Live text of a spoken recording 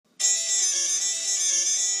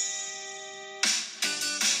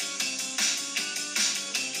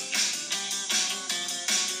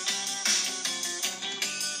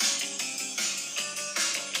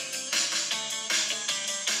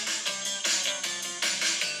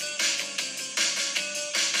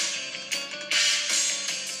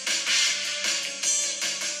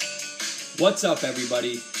What's up,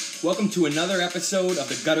 everybody? Welcome to another episode of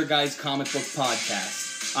the Gutter Guys Comic Book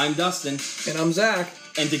Podcast. I'm Dustin. And I'm Zach.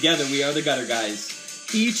 And together we are the Gutter Guys.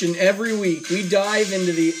 Each and every week, we dive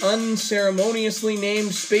into the unceremoniously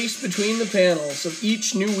named space between the panels of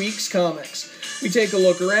each new week's comics. We take a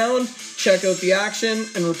look around, check out the action,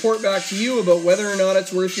 and report back to you about whether or not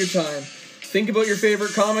it's worth your time. Think about your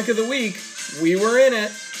favorite comic of the week. We were in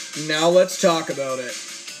it. Now let's talk about it.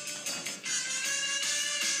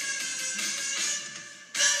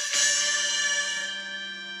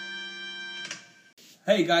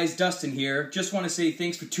 Hey guys, Dustin here. Just want to say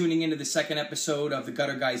thanks for tuning into the second episode of the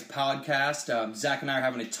Gutter Guys podcast. Zach and I are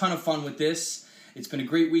having a ton of fun with this. It's been a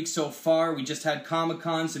great week so far. We just had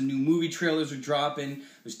Comic-Con, some new movie trailers are dropping.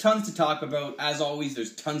 There's tons to talk about. As always,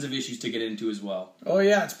 there's tons of issues to get into as well. Oh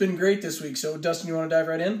yeah, it's been great this week. So Dustin, you want to dive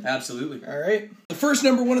right in? Absolutely. All right. The first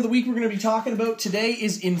number one of the week we're going to be talking about today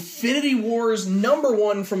is Infinity Wars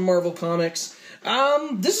 #1 from Marvel Comics.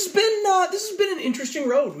 This has been an interesting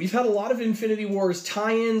road. We've had a lot of Infinity Wars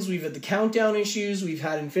tie-ins. We've had the Countdown issues. We've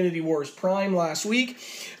had Infinity Wars Prime last week,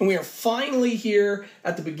 and we are finally here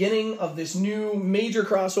at the beginning of this new major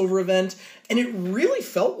crossover event. And it really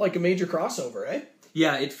felt like a major crossover, eh?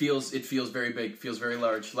 Yeah, it feels very big, feels very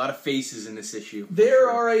large. A lot of faces in this issue. There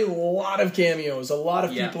are a lot of cameos. A lot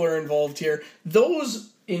of people are involved here. Those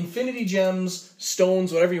Infinity Gems,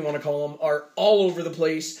 stones, whatever you want to call them, are all over the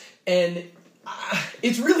place, and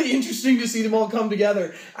it's really interesting to see them all come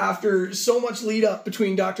together after so much lead up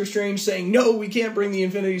between Doctor Strange saying, no, we can't bring the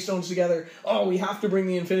Infinity Stones together. Oh, we have to bring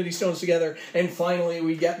the Infinity Stones together. And finally,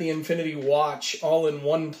 we get the Infinity Watch all in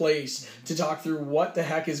one place to talk through what the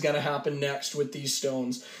heck is going to happen next with these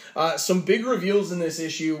stones. Some big reveals in this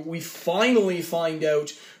issue. We finally find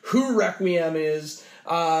out who Requiem is.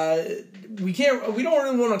 We don't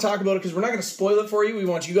really want to talk about it because we're not going to spoil it for you. We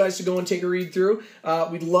want you guys to go and take a read through.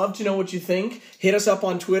 We'd love to know what you think. Hit us up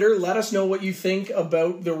on Twitter. Let us know what you think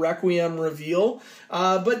about the Requiem reveal.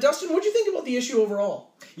 But Dustin, what do you think about the issue overall?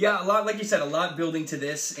 Yeah, a lot, like you said, a lot building to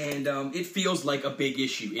this, and it feels like a big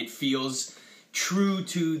issue. It feels true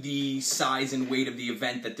to the size and weight of the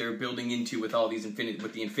event that they're building into with all these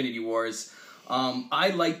with the Infinity Wars. I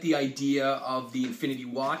like the idea of the Infinity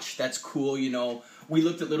Watch. That's cool, you know. We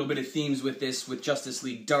looked at a little bit of themes with this, with Justice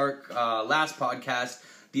League Dark last podcast.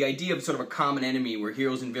 The idea of sort of a common enemy where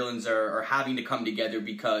heroes and villains are having to come together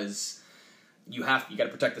because you got to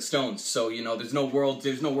protect the stones. So, you know, there's no world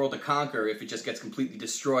to conquer if it just gets completely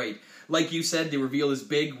destroyed. Like you said, the reveal is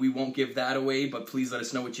big. We won't give that away, but please let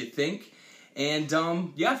us know what you think. And,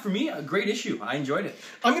 yeah, for me, a great issue. I enjoyed it.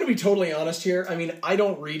 I'm going to be totally honest here. I mean, I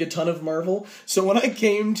don't read a ton of Marvel, so when I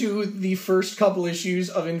came to the first couple issues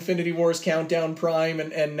of Infinity Wars Countdown Prime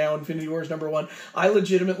and now Infinity Wars #1, I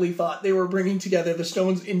legitimately thought they were bringing together the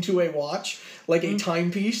stones into a watch, like a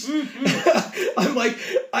timepiece. I'm like,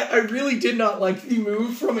 I really did not like the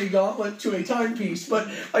move from a gauntlet to a timepiece, but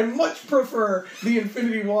I much prefer the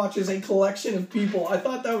Infinity Watch as a collection of people. I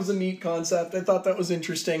thought that was a neat concept. I thought that was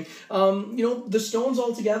interesting. You know, the stones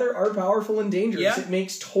all together are powerful and dangerous. Yeah. It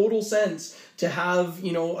makes total sense to have,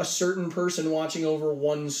 you know, a certain person watching over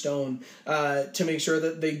one stone to make sure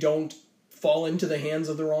that they don't fall into the hands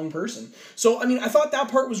of the wrong person. So, I mean, I thought that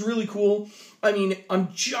part was really cool. I mean,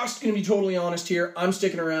 I'm just going to be totally honest here. I'm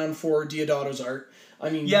sticking around for Deodato's art. I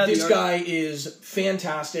mean, this guy is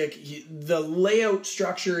fantastic. The layout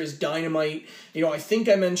structure is dynamite. You know, I think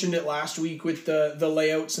I mentioned it last week with the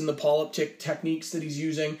layouts and the polyptych techniques that he's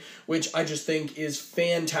using, which I just think is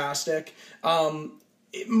fantastic.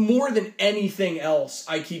 More than anything else,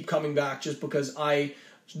 I keep coming back just because I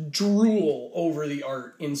drool over the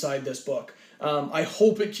art inside this book. I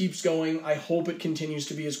hope it keeps going. I hope it continues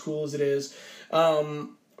to be as cool as it is.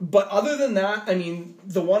 But other than that, I mean,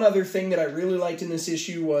 the one other thing that I really liked in this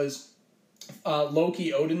issue was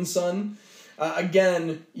Loki, Odin's son.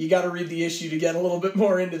 Again, you got to read the issue to get a little bit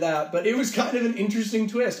more into that, but it was kind of an interesting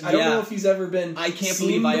twist. I don't know if he's ever been I can't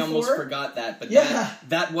believe I almost forgot that, but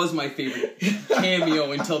that was my favorite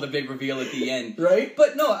cameo until the big reveal at the end. Right?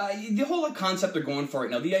 But no, the whole concept they're going for it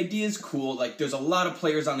now, the idea is cool. Like, there's a lot of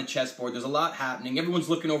players on the chessboard. There's a lot happening. Everyone's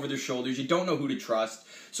looking over their shoulders. You don't know who to trust.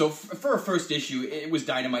 So for a first issue, it was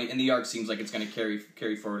dynamite, and the art seems like it's going to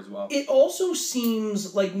carry forward as well. It also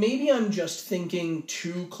seems like maybe I'm just thinking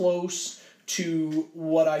too close to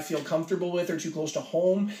what I feel comfortable with or too close to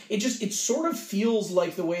home. It sort of feels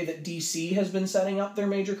like the way that DC has been setting up their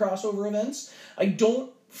major crossover events. I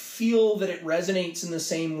don't feel that it resonates in the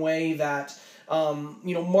same way that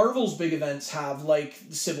Marvel's big events have, like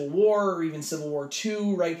Civil War or even Civil War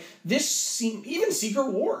 2, right? Even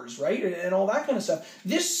Secret Wars, right? And all that kind of stuff.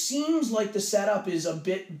 This seems like the setup is a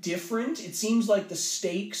bit different. It seems like the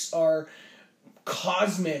stakes are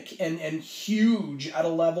cosmic and huge at a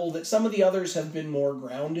level that some of the others have been more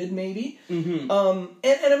grounded, maybe. And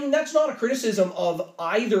I mean, that's not a criticism of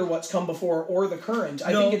either what's come before or the current.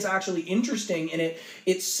 I think it's actually interesting, and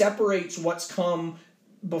it separates what's come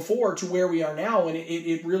before to where we are now, and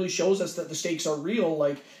it really shows us that the stakes are real.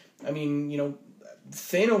 Like, I mean, you know,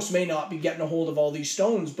 Thanos may not be getting a hold of all these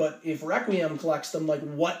stones, but if Requiem collects them, like,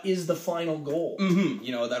 what is the final goal?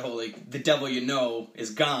 You know, that whole, like, the devil you know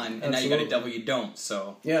is gone, and now you got a devil you don't,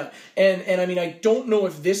 so. Yeah, and I mean, I don't know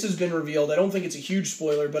if this has been revealed. I don't think it's a huge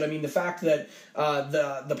spoiler, but I mean, the fact that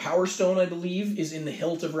the Power Stone, I believe, is in the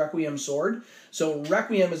hilt of Requiem's sword. So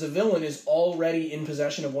Requiem as a villain is already in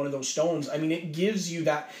possession of one of those stones. I mean, it gives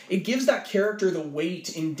that character the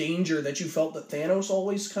weight and danger that you felt that Thanos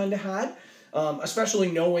always kind of had.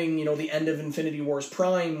 Especially knowing, you know, the end of Infinity Wars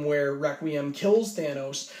Prime where Requiem kills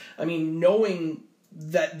Thanos. I mean, knowing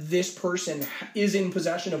that this person is in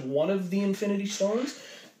possession of one of the Infinity Stones,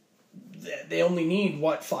 they only need,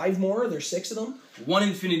 5 more? There's 6 of them? One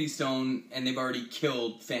Infinity Stone, and they've already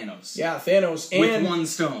killed Thanos. Yeah, Thanos. With one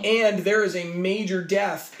stone. And there is a major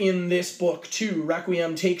death in this book, too.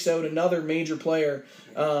 Requiem takes out another major player.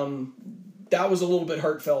 That was a little bit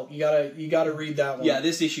heartfelt. You gotta read that one. Yeah,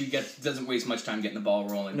 this issue doesn't waste much time getting the ball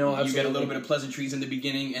rolling. No, absolutely. You get a little bit of pleasantries in the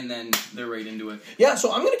beginning, and then they're right into it. Yeah,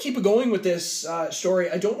 so I'm gonna keep it going with this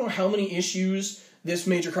story. I don't know how many issues this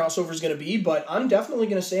major crossover is going to be, but I'm definitely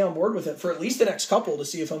going to stay on board with it for at least the next couple to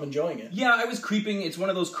see if I'm enjoying it. Yeah, I was creeping. It's one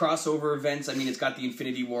of those crossover events. I mean, it's got the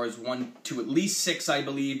Infinity Wars 1 to at least 6, I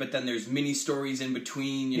believe, but then there's mini stories in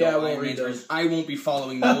between. You know, I won't read those. I won't be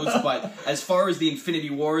following those, but as far as the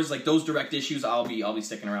Infinity Wars, like those direct issues, I'll be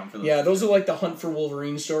sticking around for those. Yeah, those are like the Hunt for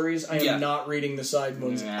Wolverine stories. I am not reading the side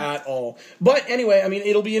ones at all. But anyway, I mean,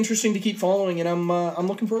 it'll be interesting to keep following, and I'm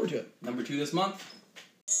looking forward to it. Number 2 this month.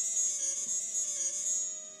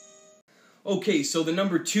 Okay, so the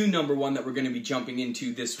number 1 that we're going to be jumping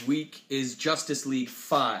into this week is Justice League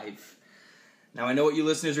 5. Now, I know what you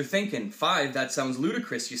listeners are thinking. 5, that sounds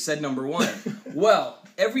ludicrous. You said number 1. Well,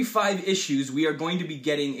 every 5 issues, we are going to be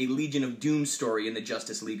getting a Legion of Doom story in the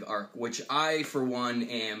Justice League arc, which I, for one,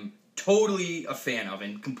 am totally a fan of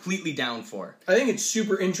and completely down for. I think it's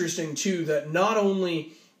super interesting, too, that not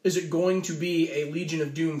only is it going to be a Legion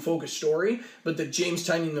of Doom focused story, but that James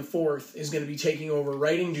Tynion IV is going to be taking over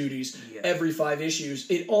writing duties every 5 issues.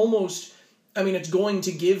 It almost, I mean, it's going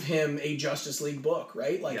to give him a Justice League book,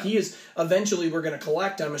 right? Like, he is, eventually we're going to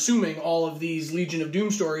collect, I'm assuming, all of these Legion of Doom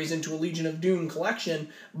stories into a Legion of Doom collection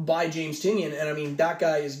by James Tynion, and I mean, that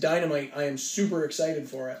guy is dynamite. I am super excited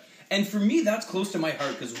for it. And for me, that's close to my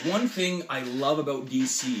heart, because one thing I love about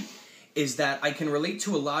DC is that I can relate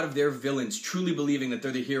to a lot of their villains truly believing that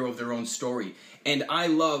they're the hero of their own story. And I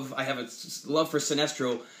have a love for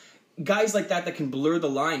Sinestro, guys like that can blur the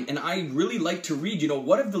line. And I really like to read, you know,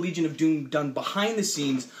 what have the Legion of Doom done behind the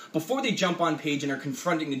scenes before they jump on page and are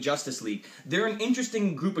confronting the Justice League. They're an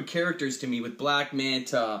interesting group of characters to me with Black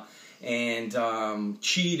Manta and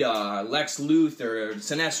Cheetah, Lex Luthor,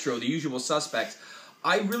 Sinestro, the usual suspects.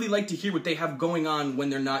 I really like to hear what they have going on when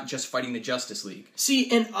they're not just fighting the Justice League. See,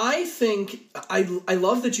 and I think, I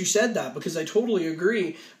love that you said that, because I totally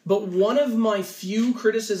agree, but one of my few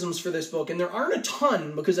criticisms for this book, and there aren't a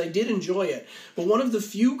ton, because I did enjoy it, but one of the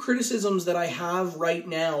few criticisms that I have right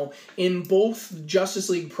now in both Justice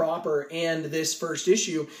League proper and this first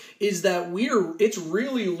issue is that it's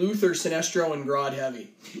really Luthor, Sinestro, and Grodd heavy.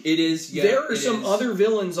 It is, yeah. There are some other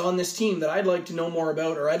villains on this team that I'd like to know more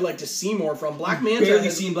about, or I'd like to see more from. Black Manta. Barely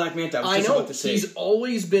seen Black Manta. I was just about to say. He's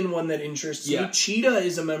always been one that interests me. Cheetah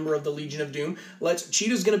is a member of the Legion of Doom.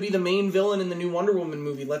 Cheetah's going to be the main villain in the new Wonder Woman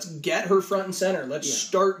movie. Let's get her front and center. Let's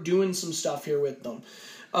start doing some stuff here with them.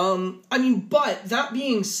 I mean, but that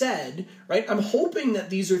being said, right, I'm hoping that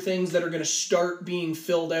these are things that are going to start being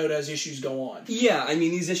filled out as issues go on. Yeah, I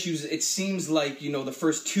mean, these issues, it seems like, you know, the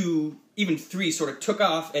first 2, even 3 sort of took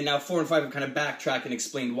off, and now 4 and 5 have kind of backtracked and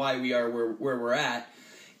explained why we are where we're at,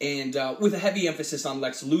 and with a heavy emphasis on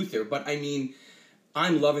Lex Luthor. But, I mean,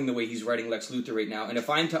 I'm loving the way he's writing Lex Luthor right now, and if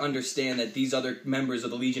I'm to understand that these other members of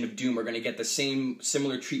the Legion of Doom are going to get the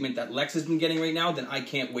similar treatment that Lex has been getting right now, then I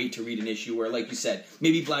can't wait to read an issue where, like you said,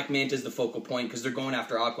 maybe Black Manta is the focal point, because they're going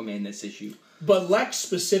after Aquaman this issue. But Lex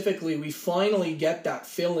specifically, we finally get that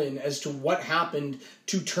fill-in as to what happened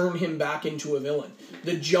to turn him back into a villain.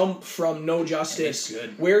 The jump from No Justice,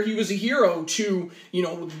 where he was a hero, to, you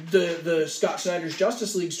know, the Scott Snyder's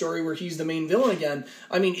Justice League story where he's the main villain again.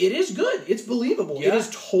 I mean, it is good. It's believable. It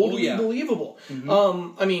is totally believable.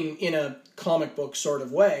 I mean, in a comic book sort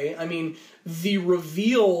of way. I mean, the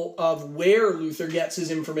reveal of where Luther gets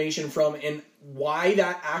his information from and why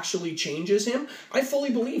that actually changes him, I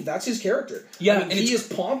fully believe that's his character. Yeah, I mean, he is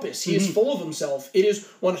pompous. He is full of himself. It is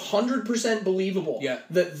 100% believable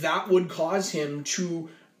that would cause him to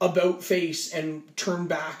about face and turn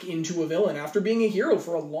back into a villain after being a hero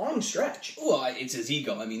for a long stretch. Well, it's his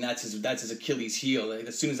ego. I mean, that's his Achilles heel. Like,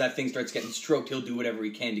 as soon as that thing starts getting stroked, he'll do whatever he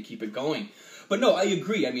can to keep it going. But no, I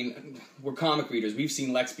agree. I mean, we're comic readers. We've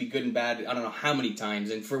seen Lex be good and bad I don't know how many times,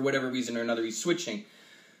 and for whatever reason or another, he's switching.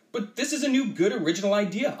 But this is a new, good, original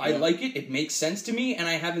idea. I like it. It makes sense to me, and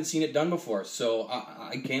I haven't seen it done before. So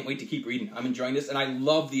I can't wait to keep reading. I'm enjoying this, and I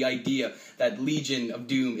love the idea that Legion of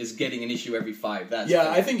Doom is getting an issue every 5. That's great.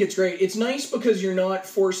 I think it's great. It's nice because you're not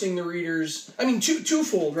forcing the readers... I mean,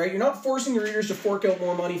 twofold, right? You're not forcing the readers to fork out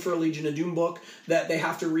more money for a Legion of Doom book that they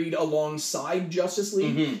have to read alongside Justice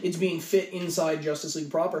League. It's being fit inside Justice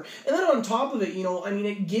League proper. And then on top of it,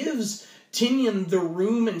 it gives Tynion the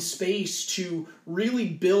room and space to really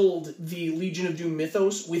build the Legion of Doom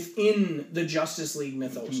mythos within the Justice League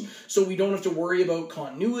mythos. So we don't have to worry about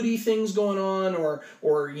continuity things going on or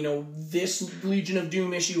this Legion of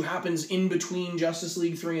Doom issue happens in between Justice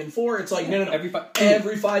League 3 and 4. It's like, no.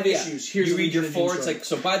 Every 5 issues. Here's you read your Legion 4, it's like,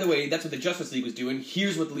 so by the way, that's what the Justice League was doing.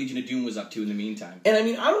 Here's what the Legion of Doom was up to in the meantime. And I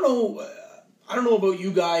mean, I don't know about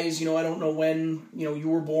you guys, I don't know when, you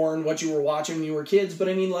were born, what you were watching when you were kids, but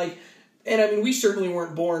I mean, we certainly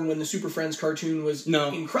weren't born when the Super Friends cartoon was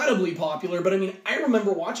incredibly popular, but I mean, I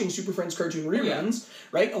remember watching Super Friends cartoon reruns,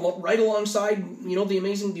 right alongside,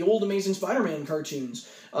 the old Amazing Spider-Man cartoons,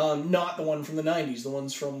 not the one from the 90s, the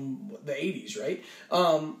ones from the 80s, right?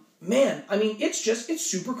 Man, I mean, it's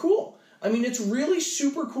super cool. I mean, it's really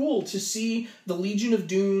super cool to see the Legion of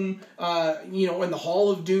Doom, and the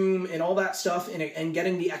Hall of Doom and all that stuff and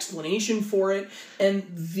getting the explanation for it and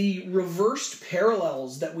the reversed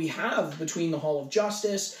parallels that we have between the Hall of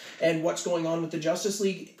Justice and what's going on with the Justice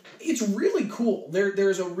League. It's really cool.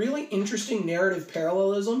 There's a really interesting narrative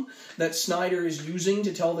parallelism that Snyder is using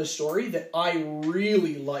to tell this story that I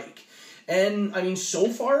really like. And, I mean, so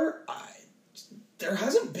far... there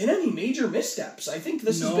hasn't been any major missteps. I think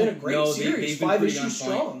this has been a great series. 5 issues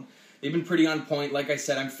strong. They've been pretty on point. Like I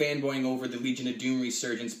said, I'm fanboying over the Legion of Doom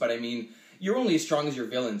resurgence, but I mean, you're only as strong as your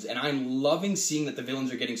villains, and I'm loving seeing that the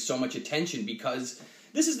villains are getting so much attention because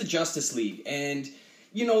this is the Justice League, and,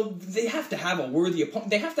 they have to have a worthy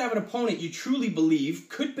opponent. They have to have an opponent you truly believe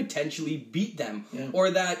could potentially beat them,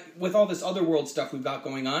 or that with all this other world stuff we've got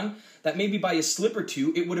going on, that maybe by a slip or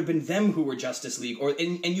two, it would have been them who were Justice League,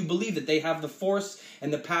 and you believe that they have the force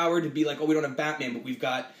and the power to be like, oh, we don't have Batman, but we've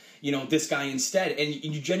got, this guy instead, and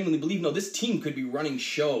you genuinely believe, no, this team could be running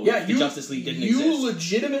shows if the Justice League didn't exist. You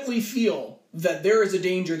legitimately feel that there is a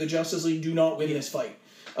danger the Justice League do not win this fight.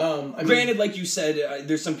 Granted, like you said,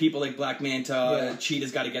 there's some people like Black Manta,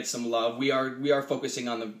 Cheetah's got to get some love. We are focusing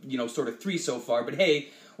on the, sort of 3 so far, but hey,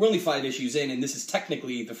 we're only 5 issues in, and this is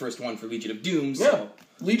technically the first one for Legion of Doom, so... Yeah.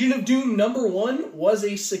 Legion of Doom #1 was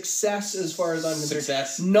a success as far as I'm concerned.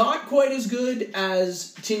 Success. Not quite as good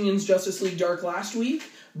as Tynion's Justice League Dark last week,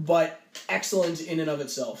 but excellent in and of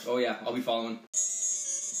itself. Oh yeah, I'll be following.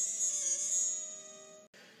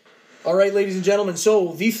 All right, ladies and gentlemen,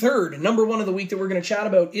 so the third #1 of the week that we're going to chat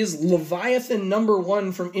about is Leviathan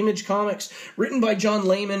 #1 from Image Comics, written by John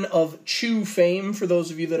Layman of Chew fame, for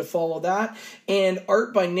those of you that have followed that, and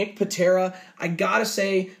art by Nick Patera. I gotta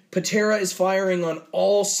say, Patera is firing on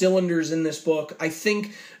all cylinders in this book. I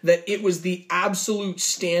think that it was the absolute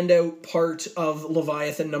standout part of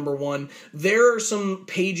Leviathan #1. There are some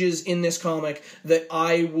pages in this comic that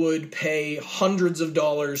I would pay hundreds of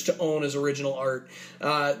dollars to own as original art.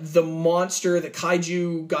 The monster, the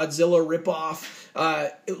Kaiju Godzilla ripoff,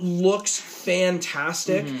 it looks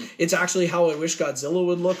fantastic. It's actually how I wish Godzilla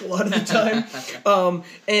would look a lot of the time.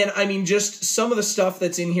 And I mean, just some of the stuff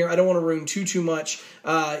that's in here, I don't want to ruin too much.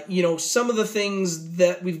 Some of the things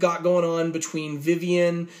that we've got going on between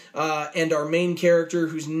Vivian and our main character,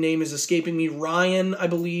 whose name is escaping me, Ryan, I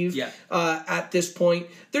believe, at this point.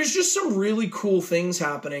 There's just some really cool things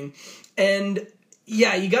happening. And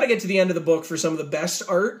yeah, you got to get to the end of the book for some of the best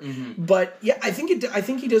art, but yeah, I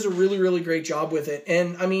think he does a really, really great job with it.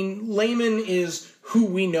 And I mean, Layman is who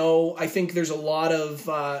we know. I think there's a lot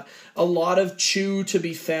of Chew to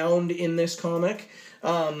be found in this comic.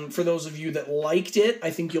 For those of you that liked it, I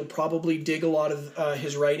think you'll probably dig a lot of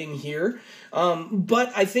his writing here.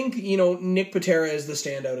 But I think, Nick Patera is the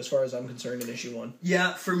standout as far as I'm concerned in issue 1.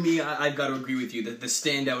 Yeah, for me, I've got to agree with you that the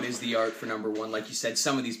standout is the art for #1. Like you said,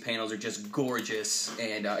 some of these panels are just gorgeous,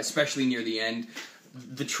 and especially near the end.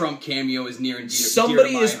 The Trump cameo is near and dear to my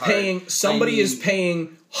heart. Somebody is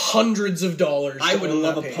paying hundreds of dollars. I would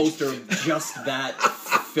love a page. poster of just that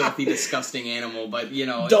filthy, disgusting animal, but, you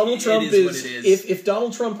know, Donald Trump it is what it is. If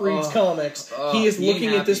Donald Trump reads comics, he is looking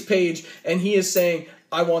at this page, and he is saying,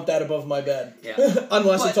 I want that above my bed. Yeah.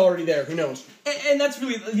 Unless it's already there. Who knows? And that's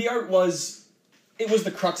really, the art was, it was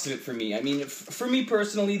the crux of it for me. I mean, for me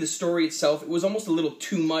personally, the story itself, it was almost a little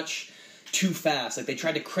too much, too fast. Like, they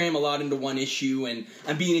tried to cram a lot into one issue, and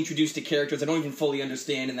I'm being introduced to characters I don't even fully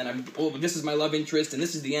understand, and then this is my love interest, and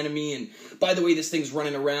this is the enemy, and by the way, this thing's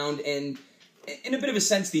running around, and in a bit of a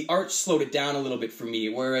sense, the art slowed it down a little bit for me,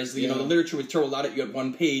 whereas, you know, the literature would throw a lot at you at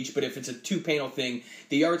one page, but if it's a two-panel thing,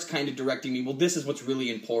 the art's kind of directing me, well, this is what's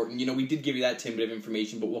really important. You know, we did give you that tidbit of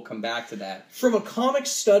information, but we'll come back to that. From a comic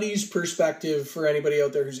studies perspective, for anybody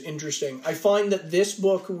out there who's interesting, I find that this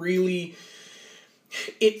book really,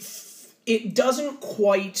 it doesn't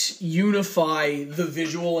quite unify the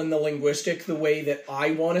visual and the linguistic the way that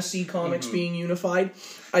I want to see comics being unified.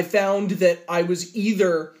 I found that I was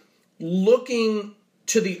either looking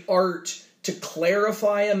to the art to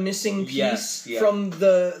clarify a missing piece from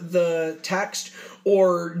the text,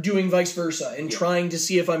 or doing vice versa and trying to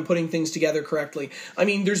see if I'm putting things together correctly. I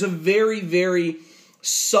mean, there's a very, very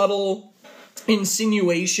subtle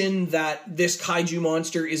insinuation that this kaiju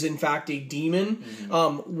monster is in fact a demon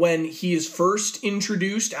when he is first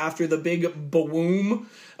introduced after the big boom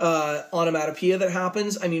onomatopoeia that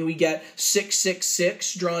happens. I mean, we get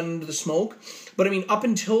 666 drawn into the smoke. But, I mean, up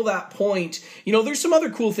until that point, you know, there's some other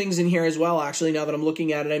cool things in here as well, actually, now that I'm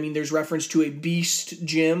looking at it. I mean, there's reference to a beast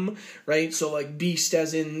gym, right? So, like, beast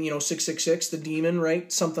as in, you know, 666, the demon, right?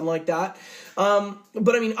 Something like that.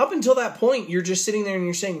 But, I mean, up until that point, you're just sitting there and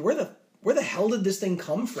you're saying, where the hell did this thing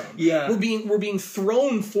come from? Yeah. We're being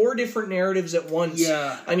thrown 4 different narratives at once.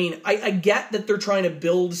 Yeah. I mean, I get that they're trying to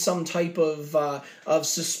build some type of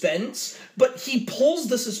suspense, but he pulls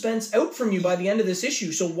the suspense out from you by the end of this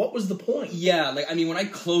issue, so what was the point? Yeah, like, I mean, when I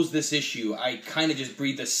closed this issue, I kind of just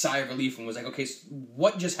breathed a sigh of relief and was like, okay, so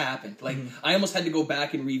what just happened? Like, I almost had to go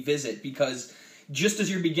back and revisit, because just as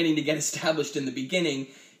you're beginning to get established in the beginning,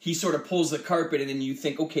 he sort of pulls the carpet, and then you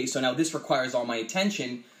think, okay, so now this requires all my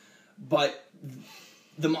attention. But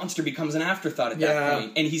the monster becomes an afterthought at that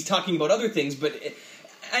point. And he's talking about other things, but,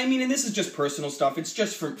 I mean, and this is just personal stuff. It's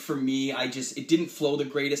just for me, it didn't flow the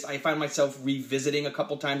greatest. I found myself revisiting a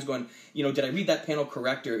couple times going, you know, did I read that panel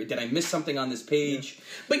correct, or did I miss something on this page? Yeah.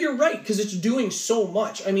 But you're right, because it's doing so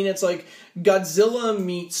much. I mean, it's like Godzilla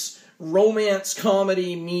meets romance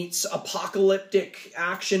comedy meets apocalyptic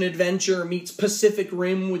action adventure meets Pacific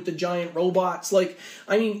Rim with the giant robots. Like,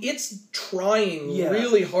 I mean, it's trying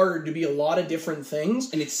really hard to be a lot of different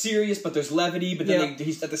things. And it's serious, but there's levity, but then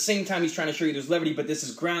he's at the same time he's trying to show you there's levity, but this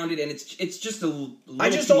is grounded, and it's just a little I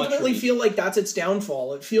just ultimately feel like that's its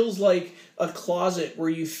downfall. It feels like a closet where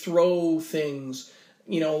you throw things,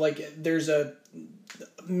 you know, like there's a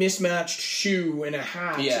mismatched shoe and a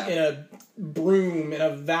hat and a broom and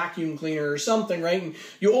a vacuum cleaner or something, right? And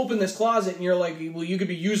you open this closet and you're like, well, you could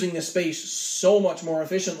be using this space so much more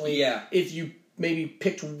efficiently if you maybe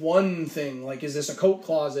picked one thing. Like, is this a coat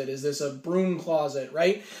closet? Is this a broom closet,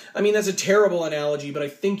 right? I mean, that's a terrible analogy, but I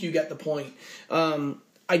think you get the point.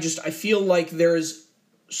 I feel like there's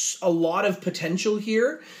a lot of potential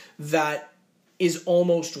here that is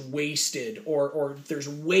almost wasted, or there's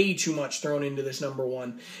way too much thrown into this number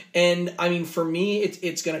one. And, I mean, for me,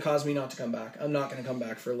 it's going to cause me not to come back. I'm not going to come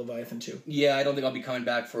back for Leviathan 2. Yeah, I don't think I'll be coming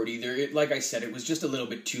back for it either. Like I said, it was just a little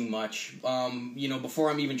bit too much. You know, before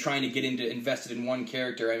I'm even trying to get invested in one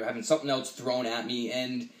character, I'm having something else thrown at me,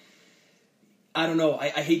 and I don't know, I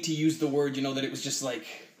hate to use the word, you know, that it was just like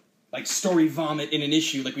story vomit in an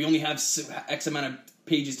issue. Like, we only have X amount of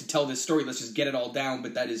pages to tell this story, let's just get it all down,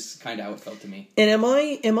 but that is kind of how it felt to me. And am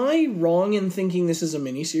I wrong in thinking this is a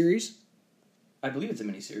miniseries? I believe it's a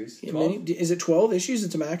miniseries. Is it 12 issues?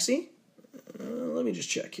 It's a maxi? Let me just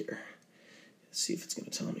check here. Let's see if it's going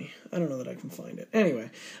to tell me. I don't know that I can find it. Anyway,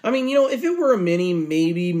 I mean, you know, if it were a mini,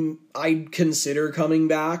 maybe I'd consider coming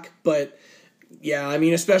back, but yeah, I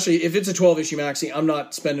mean, especially if it's a 12-issue maxi, I'm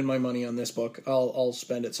not spending my money on this book. I'll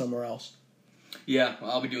spend it somewhere else. Yeah, well,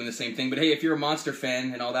 I'll be doing the same thing. But hey, if you're a monster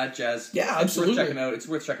fan and all that jazz, yeah, absolutely, it's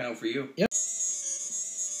worth checking out for you. Yep.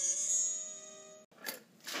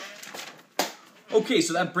 Okay,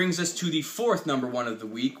 so that brings us to the fourth number one of the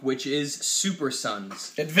week, which is Super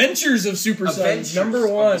Sons. Adventures of Super Sons, number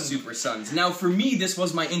one. Of the Super Sons. Now, for me, this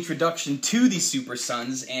was my introduction to the Super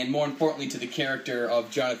Sons, and more importantly, to the character of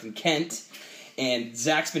Jonathan Kent. And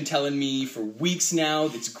Zach's been telling me for weeks now,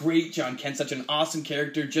 that's great, John Kent's such an awesome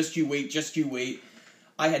character, just you wait.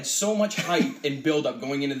 I had so much hype and build-up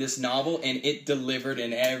going into this novel, and it delivered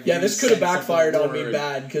in every this could have backfired on me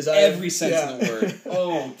bad, because every sense of the word.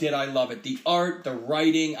 Oh, did I love it. The art, the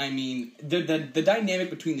writing, I mean, the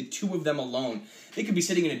dynamic between the two of them alone. They could be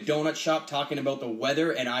sitting in a donut shop talking about the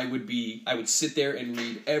weather, and I would sit there and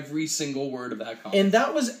read every single word of that comic. And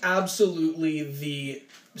that was absolutely the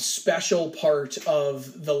special part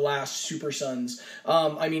of the last Super Sons.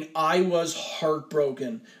 I mean, I was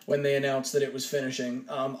heartbroken when they announced that it was finishing.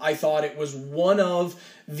 I thought it was one of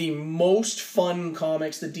the most fun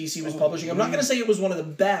comics that DC was publishing. I'm not going to say it was one of the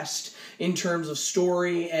best in terms of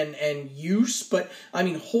story and use, but I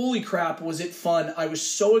mean, holy crap, was it fun. I was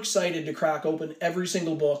so excited to crack open every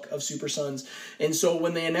single book of Super Sons. And so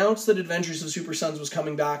when they announced that Adventures of Super Sons was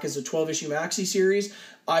coming back as a 12-issue maxi series,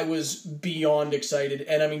 I was beyond excited.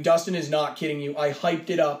 And I mean, Dustin is not kidding you. I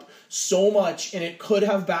hyped it up so much, and it could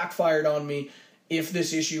have backfired on me if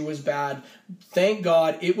this issue was bad. Thank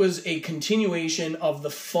God it was a continuation of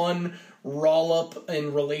the fun roll-up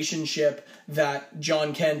and relationship that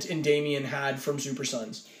John Kent and Damian had from Super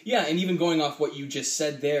Sons. Yeah, and even going off what you just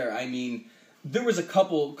said there, I mean, there was a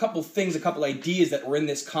couple things, a couple ideas that were in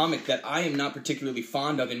this comic that I am not particularly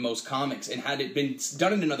fond of in most comics, and had it been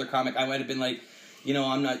done in another comic, I might have been like, you know,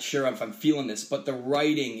 I'm not sure if I'm feeling this, but the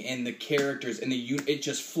writing and the characters and it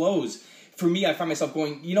just flows. For me, I find myself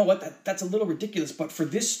going, you know what, that's a little ridiculous, but for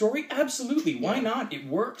this story, absolutely, why not? It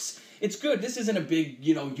works. It's good. This isn't a big,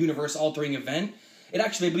 universe-altering event. It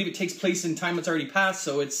actually, I believe it takes place in time that's already passed,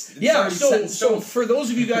 so it's already set in stone. So for those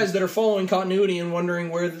of you guys that are following continuity and wondering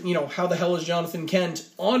where, how the hell is Jonathan Kent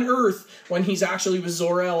on Earth when he's actually with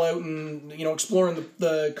Zor-El out and, exploring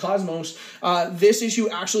the cosmos, this issue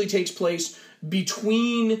actually takes place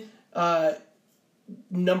between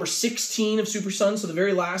number 16 of Super Sons, so the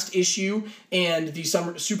very last issue, and the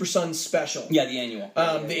Super Sons special. Yeah, the annual.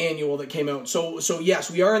 The annual that came out. So yes,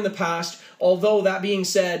 we are in the past, although that being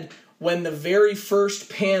said, when the very first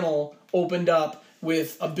panel opened up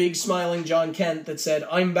with a big smiling John Kent that said,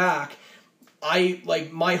 "I'm back,"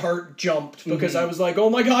 my heart jumped, because I was like, oh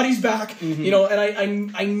my god, he's back.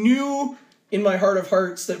 And I knew in my heart of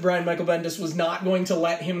hearts that Brian Michael Bendis was not going to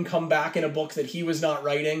let him come back in a book that he was not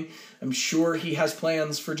writing. I'm sure he has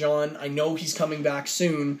plans for John. I know he's coming back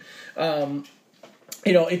soon. I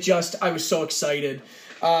was so excited.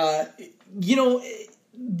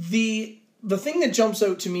 The thing that jumps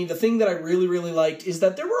out to me, the thing that I really, really liked, is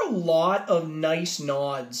that there were a lot of nice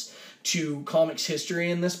nods to comics history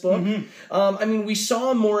in this book. We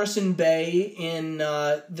saw Morrison Bay in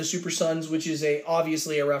the Super Sons, which is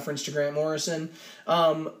obviously a reference to Grant Morrison.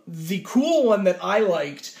 The cool one that I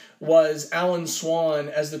liked was Alan Swan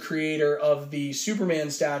as the creator of the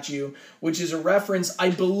Superman statue, which is a reference,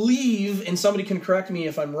 I believe, and somebody can correct me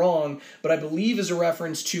if I'm wrong, but I believe is a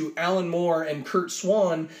reference to Alan Moore and Kurt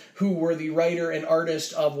Swan, who were the writer and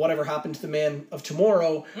artist of Whatever Happened to the Man of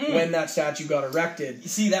Tomorrow when that statue got erected. You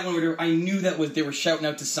see, that one, I knew they were shouting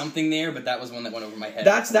out to something there, but that was one that went over my head.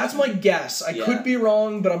 That's my guess. I could be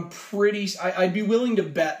wrong, but I'd be willing to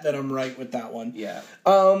bet that I'm right with that one. Yeah.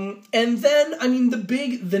 And then,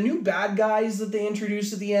 the new bad guys that they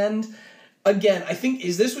introduced at the end, again, I think,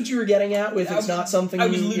 is this what you were getting at with it's not something... I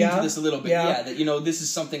was alluding to this a little bit, that, this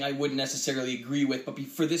is something I wouldn't necessarily agree with, but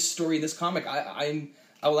for this story, this comic, I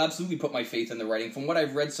will absolutely put my faith in the writing. From what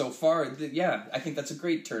I've read so far, I think that's a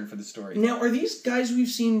great turn for the story. Now, are these guys we've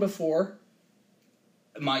seen before?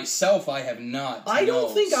 Myself, I have not. I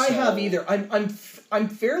don't think I have either. I'm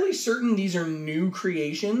fairly certain these are new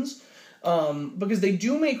creations, because they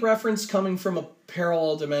do make reference coming from a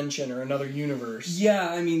parallel dimension or another universe.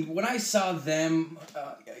 Yeah, when I saw them,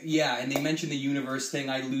 and they mentioned the universe thing,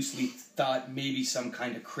 I loosely thought maybe some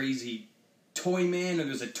kind of crazy Toy Man, or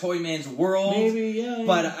there's a Toy Man's world. Maybe, yeah.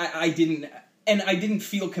 But I didn't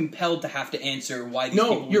feel compelled to have to answer why these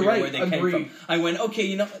people were here, right. where they came from. I went,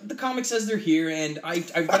 okay, the comic says they're here, and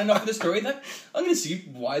I've read enough of the story that I'm going to see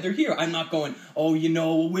why they're here. I'm not going,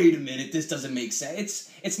 wait a minute, this doesn't make sense.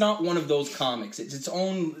 It's not one of those comics. It's its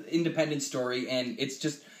own independent story, and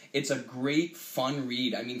it's a great, fun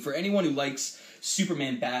read. For anyone who likes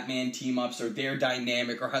Superman, Batman team-ups, or their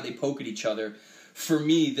dynamic, or how they poke at each other, for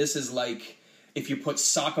me, this is like... if you put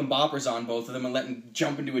sock and boppers on both of them and let them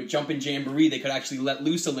jump into a jumping jamboree, they could actually let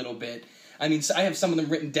loose a little bit. So I have some of them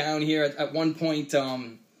written down here. At one point,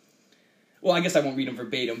 Well, I guess I won't read them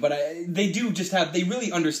verbatim, but they do just have... They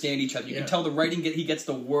really understand each other. You can tell the writing, he gets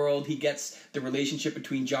the world, he gets the relationship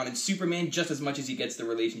between John and Superman just as much as he gets the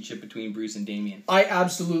relationship between Bruce and Damian. I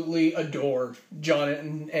absolutely adore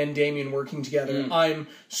John and Damian working together. I'm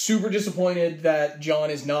super disappointed that John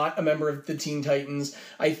is not a member of the Teen Titans.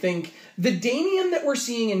 I think the Damian that we're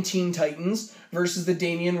seeing in Teen Titans versus the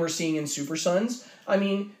Damian we're seeing in Super Sons, I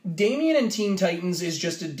mean, Damian in Teen Titans is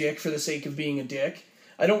just a dick for the sake of being a dick.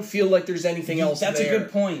 I don't feel like there's anything else That's there. a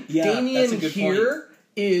good point. Yeah, Damian that's a good here point.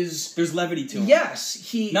 is... There's levity to him.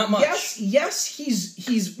 Yes, Not much. Yes,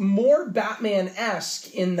 he's more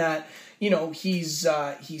Batman-esque in that, you know, he's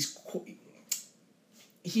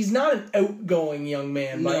not an outgoing young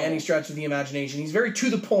man by any stretch of the imagination. He's very to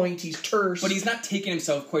the point. He's terse. But he's not taking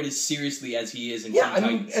himself quite as seriously as he is in Teen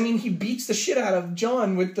Titans. I mean, he beats the shit out of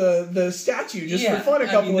John with the statue just for fun a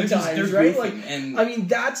couple of times, right? Like, I mean,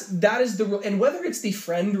 that is the... And whether it's the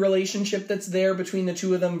friend relationship that's there between the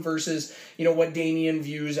two of them versus, you know, what Damian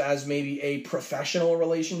views as maybe a professional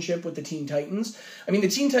relationship with the Teen Titans. I mean, the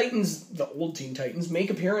Teen Titans, the old Teen Titans,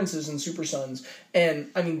 make appearances in Super Sons.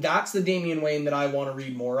 And, I mean, that's the Damian Wayne that I want to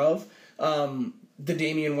read more of. The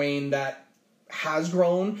Damian Wayne that has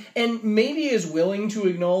grown and maybe is willing to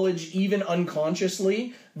acknowledge even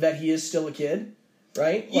unconsciously that he is still a kid,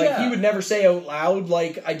 right? Like, he would never say out loud,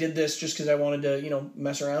 like, I did this just because I wanted to, you know,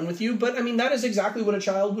 mess around with you. But, I mean, that is exactly what a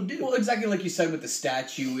child would do. Well, exactly like you said with the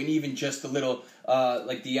statue and even just the little,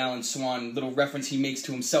 like the Alan Swan little reference he makes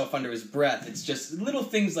to himself under his breath. It's just little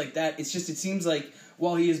things like that. It's just, it seems like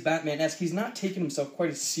while he is Batman-esque, he's not taking himself quite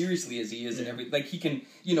as seriously as he is in every... Like, he can,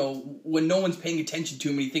 you know, when no one's paying attention to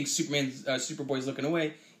him and he thinks Superboy's looking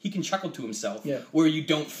away, he can chuckle to himself. Yeah. Where you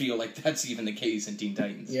don't feel like that's even the case in Teen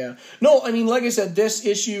Titans. Yeah. No, I mean, like I said, this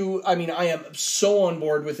issue, I mean, I am so on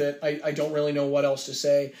board with it. I don't really know what else to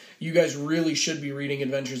say. You guys really should be reading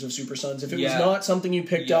Adventures of Super Sons. If it was not something you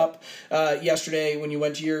picked up yesterday when you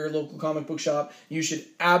went to your local comic book shop, you should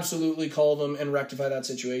absolutely call them and rectify that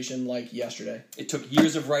situation like yesterday. It took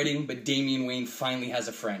years of writing, but Damian Wayne finally has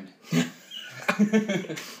a friend.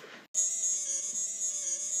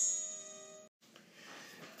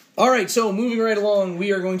 Alright, so moving right along,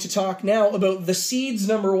 we are going to talk now about The Seeds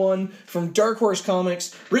 #1 from Dark Horse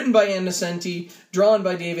Comics, written by Ann Nocenti, drawn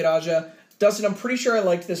by David Aja. Dustin, I'm pretty sure I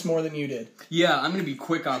liked this more than you did. Yeah, I'm going to be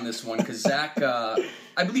quick on this one, because Zach,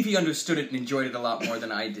 I believe he understood it and enjoyed it a lot more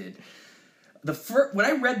than I did. When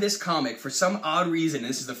I read this comic, for some odd reason,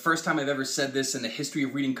 this is the first time I've ever said this in the history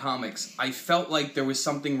of reading comics, I felt like there was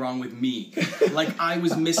something wrong with me. Like I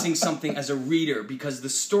was missing something as a reader, because the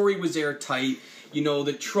story was airtight. You know,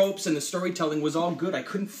 the tropes and the storytelling was all good. I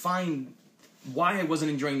couldn't find why I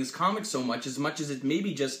wasn't enjoying this comic so much as it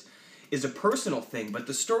maybe just is a personal thing. But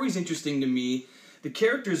the story's interesting to me. The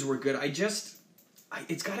characters were good.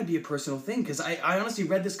 It's got to be a personal thing, because I honestly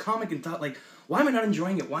read this comic and thought, like, why am I not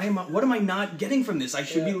enjoying it? What am I not getting from this? I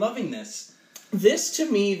should be loving this.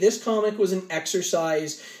 To me, this comic was an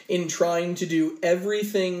exercise in trying to do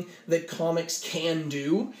everything that comics can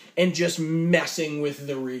do and just messing with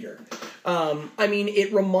the reader. I mean,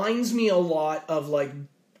 it reminds me a lot of, like,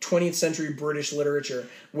 20th century British literature,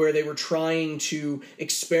 where they were trying to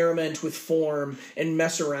experiment with form and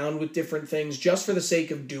mess around with different things just for the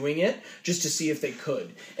sake of doing it, just to see if they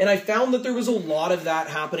could. And I found that there was a lot of that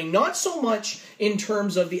happening, not so much in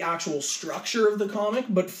terms of the actual structure of the comic,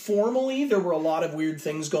 but formally there were a lot of weird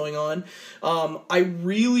things going on. I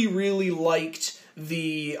really, really liked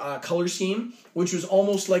the color scheme, which was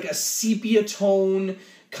almost like a sepia tone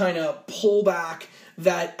kind of pullback.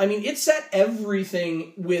 That, I mean, it set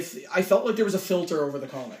everything with... I felt like there was a filter over the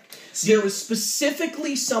comic. There was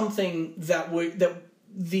specifically something that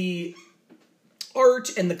the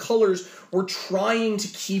art and the colors were trying to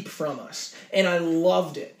keep from us. And I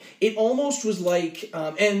loved it. It almost was like...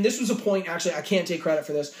 and this was a point... Actually, I can't take credit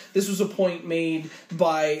for this. This was a point made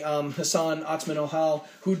by Hassan Otsman-Ohal,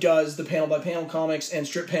 who does the panel-by-panel comics and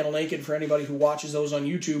Strip Panel Naked for anybody who watches those on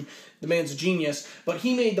YouTube. The man's a genius. But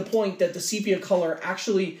he made the point that the sepia color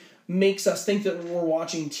actually makes us think that we're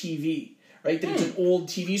watching TV, right? That it's an old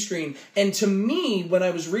TV screen. And to me, when I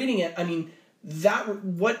was reading it, I mean,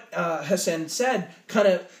 what Hassan said kind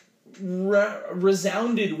of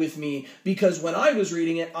resounded with me, because when I was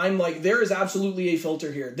reading it, I'm like, there is absolutely a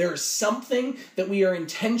filter here. There is something that we are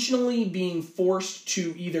intentionally being forced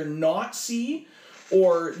to either not see,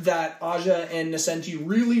 or that Aja and Nocenti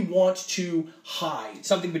really want to hide.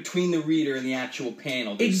 Something between the reader and the actual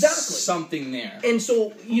panel. There's exactly. something there. And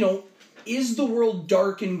so, you know, is the world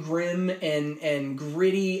dark and grim and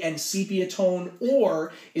gritty and sepia tone,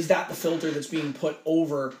 or is that the filter that's being put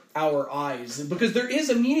over our eyes? Because there is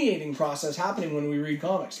a mediating process happening when we read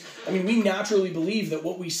comics. I mean, we naturally believe that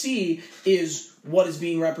what we see is what is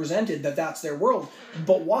being represented, that's their world.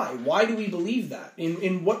 But why? Why do we believe that?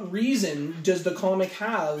 In what reason does the comic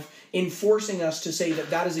have in forcing us to say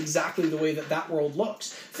that is exactly the way that world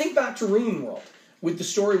looks? Think back to Rune World with the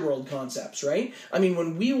story world concepts, right? I mean,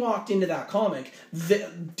 when we walked into that comic,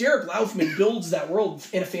 Derek Laufman builds that world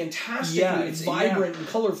in a fantastically vibrant and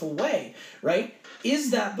colorful way, right?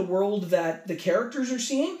 Is that the world that the characters are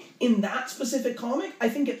seeing in that specific comic? I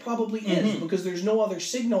think it probably is, because there's no other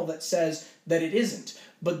signal that says that it isn't.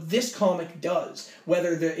 But this comic does.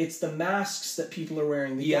 Whether it's the masks that people are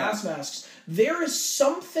wearing, the gas masks, there is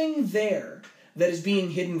something there that is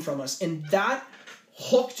being hidden from us, and that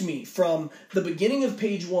hooked me from the beginning of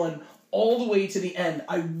page 1 all the way to the end.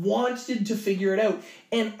 I wanted to figure it out.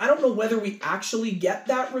 And I don't know whether we actually get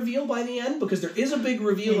that reveal by the end, because there is a big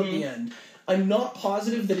reveal at the end. I'm not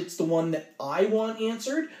positive that it's the one that I want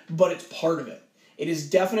answered, but it's part of it. It is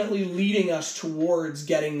definitely leading us towards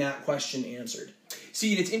getting that question answered.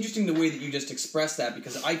 See, it's interesting the way that you just expressed that,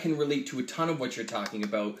 because I can relate to a ton of what you're talking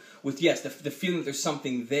about with, yes, the feeling that there's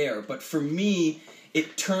something there. But for me,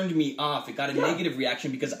 it turned me off. It got a negative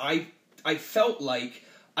reaction because I felt like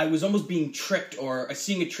I was almost being tricked or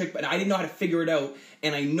seeing a trick, but I didn't know how to figure it out.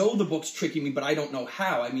 And I know the book's tricking me, but I don't know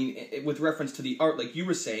how. I mean, with reference to the art, like you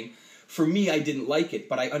were saying, for me, I didn't like it,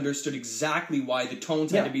 but I understood exactly why the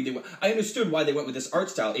tones had to be. I understood why they went with this art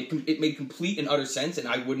style. It made complete and utter sense, and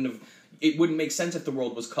it wouldn't make sense if the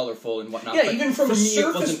world was colorful and whatnot. Yeah, but even from a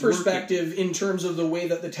surface perspective, in terms of the way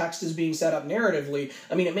that the text is being set up narratively,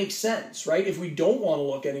 I mean, it makes sense, right? If we don't want to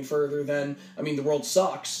look any further, then, I mean, the world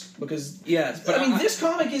sucks, because... Yes, but I mean, this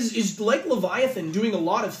comic is like Leviathan doing a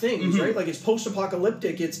lot of things, right? Like, it's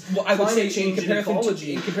post-apocalyptic, it's climate change and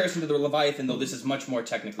ecology. In comparison to the Leviathan, though, this is much more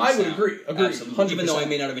technically I sound. would agree. Absolutely. 100%. Even though I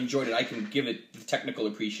may not have enjoyed it, I can give it the technical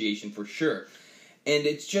appreciation for sure. And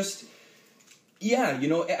it's just... Yeah, you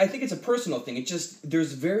know, I think it's a personal thing. It just,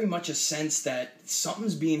 there's very much a sense that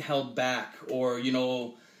something's being held back, or, you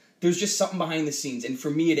know, there's just something behind the scenes. And for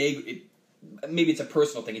me, maybe it's a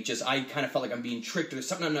personal thing. It just, I kind of felt like I'm being tricked, or there's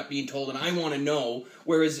something I'm not being told, and I want to know.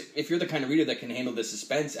 Whereas if you're the kind of reader that can handle the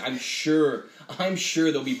suspense, I'm sure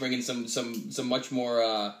they'll be bringing some much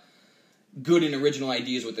more good and original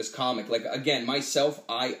ideas with this comic. Like, again, myself,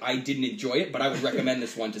 I didn't enjoy it, but I would recommend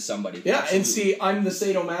this one to somebody. Yeah, Absolutely. And see, I'm the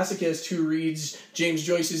sadomasochist who reads James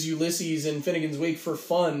Joyce's Ulysses and Finnegan's Wake for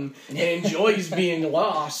fun and enjoys being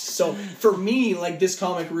lost. So for me, like, this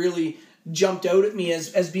comic really jumped out at me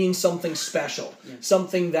as being something special,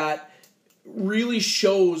 something that really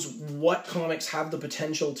shows what comics have the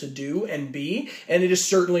potential to do and be, and it is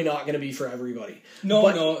certainly not going to be for everybody.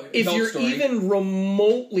 No, if you're even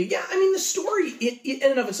remotely, I mean, the story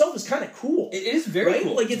in and of itself is kind of cool. It is very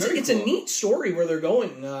cool. Like, it's a neat story where they're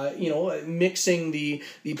going, mixing the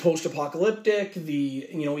post-apocalyptic, the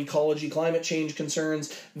ecology, climate change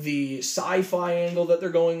concerns, the sci-fi angle that they're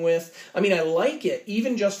going with. I mean, I like it,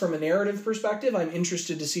 even just from a narrative perspective. I'm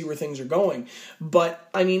interested to see where things are going, but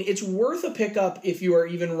I mean, it's worth a pick up if you are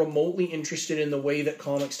even remotely interested in the way that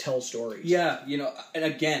comics tell stories. Yeah, and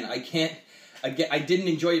again, I didn't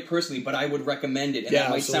enjoy it personally, but I would recommend it. And that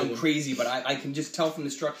might sound crazy, but I can just tell from the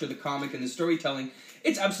structure of the comic and the storytelling,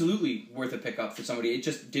 it's absolutely worth a pick up for somebody. It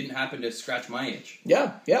just didn't happen to scratch my itch.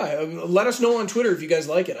 Yeah. Let us know on Twitter if you guys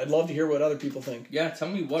like it. I'd love to hear what other people think. Yeah, tell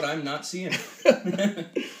me what I'm not seeing.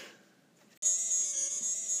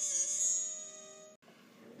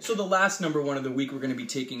 So the last number 1 of the week we're going to be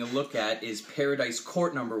taking a look at is Paradise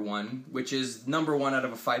Court number 1, which is number 1 out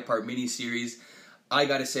of a 5-part miniseries. I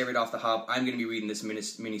gotta say right off the hop, I'm going to be reading this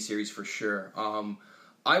miniseries for sure.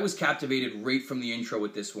 I was captivated right from the intro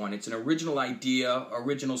with this one. It's an original idea,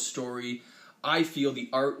 original story. I feel the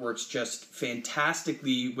art works just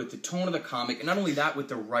fantastically with the tone of the comic, and not only that, with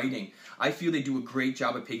the writing. I feel they do a great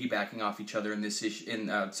job of piggybacking off each other in this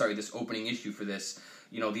this opening issue for this.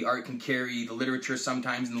 The art can carry the literature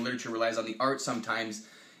sometimes, and the literature relies on the art sometimes,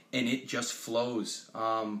 and it just flows.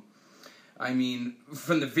 I mean,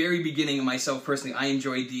 from the very beginning of myself personally, I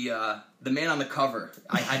enjoyed the man on the cover.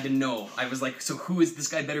 I had to know. I was like, so who is this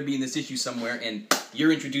guy? Better be in this issue somewhere, and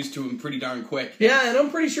you're introduced to him pretty darn quick. Yeah, and I'm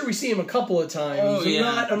pretty sure we see him a couple of times. Oh,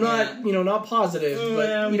 yeah. I'm not, not positive,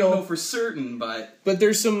 but we don't know for certain, but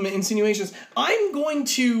there's some insinuations. I'm going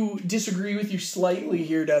to disagree with you slightly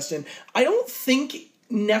here, Dustin. I don't think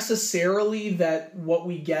necessarily that what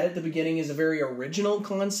we get at the beginning is a very original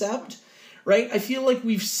concept, right? I feel like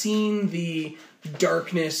we've seen the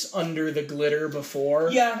darkness under the glitter before.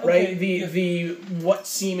 Yeah, okay. Right? The what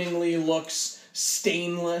seemingly looks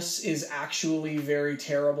stainless is actually very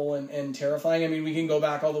terrible and terrifying. I mean, we can go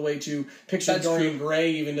back all the way to Picture of Dorian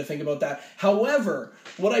Gray even to think about that. However,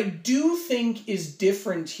 what I do think is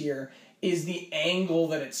different here is the angle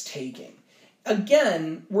that it's taking.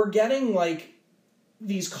 Again, we're getting like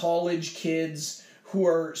these college kids who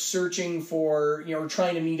are searching for,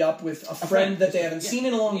 trying to meet up with a friend that they haven't seen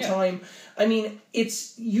in a long time. I mean,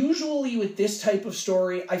 it's usually with this type of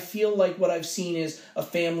story, I feel like what I've seen is a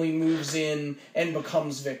family moves in and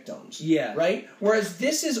becomes victims. Yeah. Right? Whereas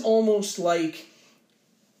this is almost like,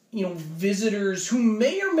 visitors who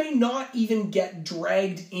may or may not even get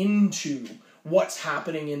dragged into what's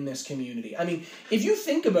happening in this community. I mean, if you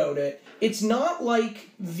think about it, it's not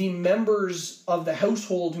like the members of the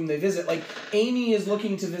household whom they visit. Like, Amy is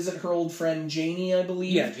looking to visit her old friend Janie, I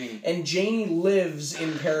believe. Yeah, Janie. And Janie lives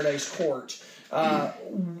in Paradise Court,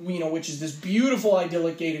 which is this beautiful,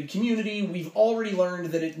 idyllic, gated community. We've already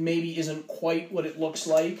learned that it maybe isn't quite what it looks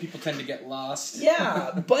like. People tend to get lost.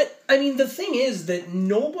 Yeah, but, I mean, the thing is that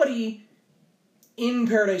nobody in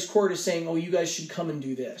Paradise Court is saying, oh, you guys should come and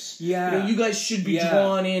do this. Yeah. You guys should be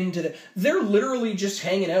drawn into the... They're literally just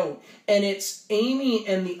hanging out. And it's Amy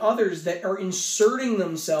and the others that are inserting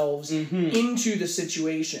themselves into the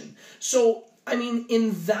situation. So, I mean,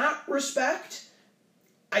 in that respect,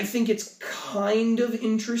 I think it's kind of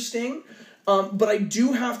interesting. But I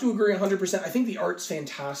do have to agree 100%. I think the art's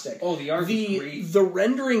fantastic. Oh, the art is great. The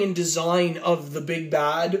rendering and design of the big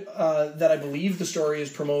bad that I believe the story is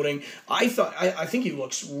promoting, I think he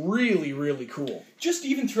looks really, really cool. Just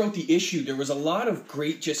even throughout the issue, there was a lot of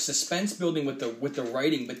great just suspense building with the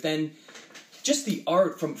writing, but then just the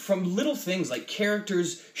art from little things like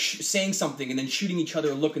characters saying something and then shooting each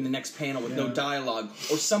other a look in the next panel with no dialogue,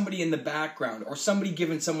 or somebody in the background, or somebody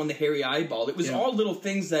giving someone the hairy eyeball. It was all little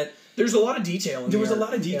things that... There's a lot of detail in There was a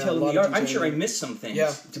lot of detail in the art. I'm sure I missed some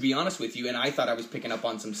things, to be honest with you, and I thought I was picking up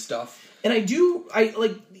on some stuff. And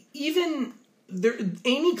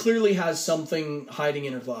Amy clearly has something hiding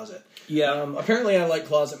in her closet. Yeah. Apparently I like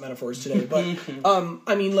closet metaphors today, but,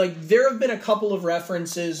 there have been a couple of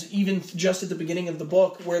references, even just at the beginning of the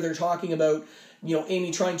book, where they're talking about,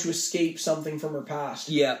 Amy trying to escape something from her past.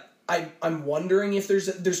 Yeah. I'm wondering if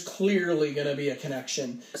there's clearly going to be a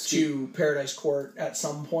connection to Paradise Court at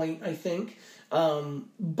some point, I think.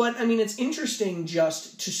 But, I mean, it's interesting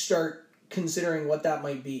just to start considering what that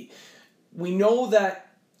might be. We know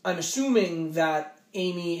that, I'm assuming that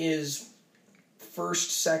Amy is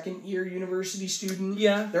second year university student.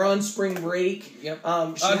 Yeah. They're on spring break. Yep.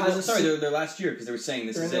 They're their last year, because they were saying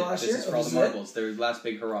this is it. This is for all the marbles. Their last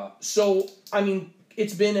big hurrah. So, I mean...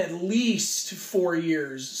 It's been at least 4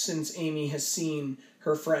 years since Amy has seen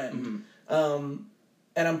her friend. And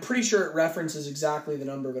I'm pretty sure it references exactly the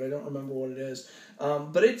number, but I don't remember what it is.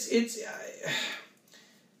 But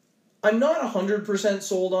I'm not 100%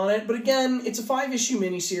 sold on it, but again, it's a 5-issue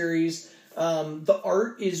miniseries. The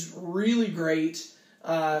art is really great.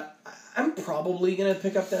 I'm probably going to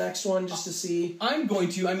pick up the next one just to see. I'm going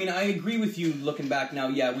to. I mean, I agree with you looking back now.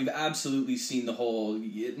 Yeah, we've absolutely seen the whole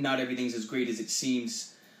not everything's as great as it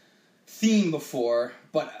seems theme before,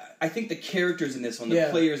 but I think the characters in this one, the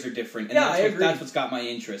players are different. And I agree. That's what's got my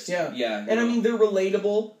interest. Yeah. And I mean, they're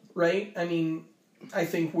relatable, right? I mean, I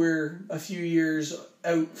think we're a few years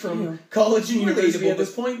out from college and university at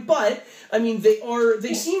this point, but I mean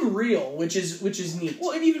they seem real, which is neat.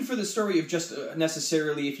 Well, and even for the story of just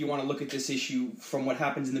necessarily, if you want to look at this issue from what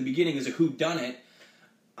happens in the beginning as a whodunit,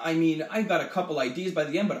 I mean, I got a couple ideas by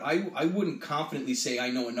the end, but I wouldn't confidently say I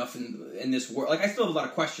know enough in this world. Like, I still have a lot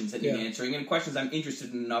of questions that need answering, and questions I'm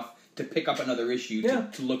interested in enough to pick up another issue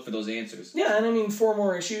to look for those answers. Yeah, and I mean, 4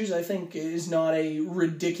 more issues I think is not a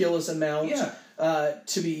ridiculous amount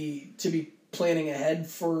to be planning ahead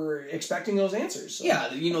for expecting those answers. So.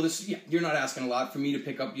 Yeah, you're not asking a lot for me to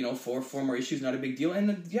pick up, 4 more issues, not a big deal. And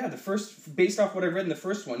the first, based off what I read in the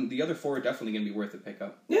first one, the other 4 are definitely going to be worth a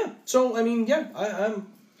pickup. Yeah, so, I mean, I'm...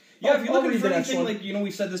 Yeah, if you're looking for anything, like,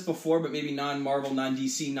 we've said this before, but maybe non-Marvel,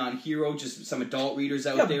 non-DC, non-hero, just some adult readers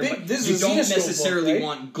out there, but you don't necessarily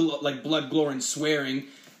want blood, gore, and swearing.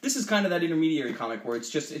 This is kind of that intermediary comic where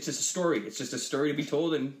it's just a story. It's just a story to be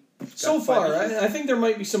told, and so far, I think there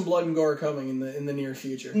might be some blood and gore coming in the near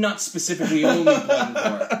future. Not specifically only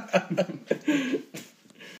blood and gore.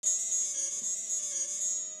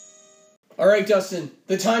 All right, Dustin,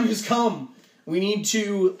 the time has come. We need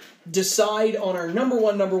to decide on our number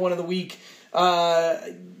one of the week.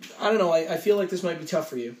 I don't know. I feel like this might be tough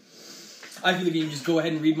for you. I feel like you can just go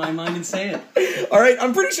ahead and read my mind and say it. All right,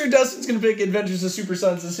 I'm pretty sure Dustin's going to pick Adventures of Super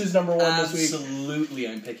Sons as his number 1 this week. Absolutely,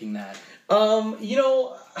 I'm picking that. You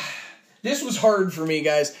know, this was hard for me,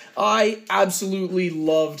 guys. I absolutely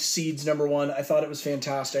loved Seeds #1. I thought it was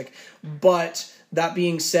fantastic. But that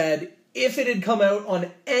being said, if it had come out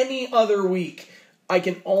on any other week, I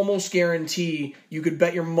can almost guarantee you could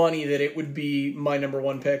bet your money that it would be my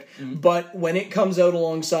 #1 pick. Mm-hmm. But when it comes out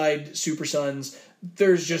alongside Super Sons,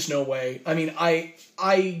 there's just no way. I mean,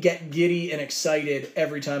 I get giddy and excited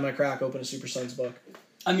every time I crack open a Super Sons book.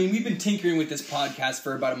 I mean, we've been tinkering with this podcast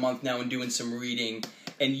for about a month now and doing some reading,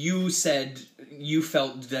 and you said you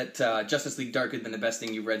felt that Justice League Dark had been the best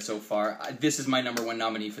thing you've read so far. This is my #1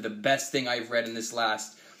 nominee for the best thing I've read in this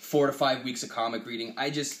last 4 to 5 weeks of comic reading.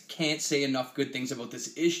 I just can't say enough good things about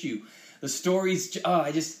this issue. The stories,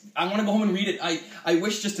 I want to go home and read it. I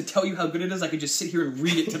wish just to tell you how good it is, I could just sit here and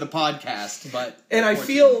read it to the podcast. But and I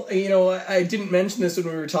feel, I didn't mention this when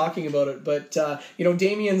we were talking about it, but,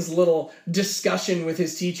 Damien's little discussion with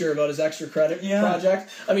his teacher about his extra credit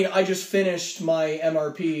project. I mean, I just finished my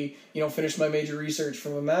MRP, finished my major research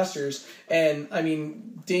from a master's, and, I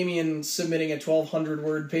mean, Damien submitting a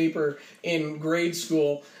 1,200-word paper in grade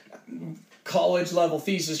school, college-level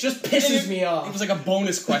thesis, just pisses me off. It was like a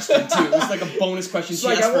bonus question, too. It was like a bonus question. It's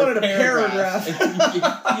like, I wanted a paragraph.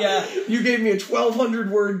 Yeah. You gave me a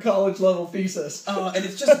 1,200-word college-level thesis. And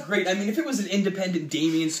it's just great. I mean, if it was an independent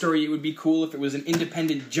Damien story, it would be cool. If it was an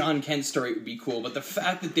independent John Kent story, it would be cool. But the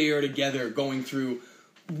fact that they are together going through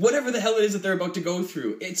whatever the hell it is that they're about to go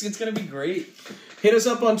through, it's going to be great. Hit us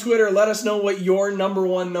up on Twitter. Let us know what your number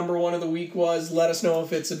one of the week was. Let us know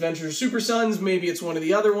if it's Adventures of Super Sons. Maybe it's one of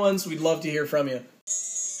the other ones. We'd love to hear from you.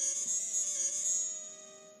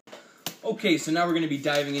 Okay, so now we're going to be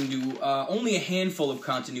diving into only a handful of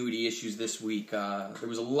continuity issues this week. There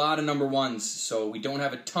was a lot of #1s, so we don't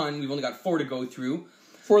have a ton. We've only got 4 to go through.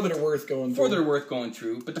 4 that are worth going through. 4 that are worth going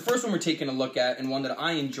through. But the first one we're taking a look at, and one that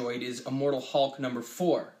I enjoyed, is Immortal Hulk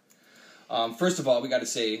 #4. First of all, we got to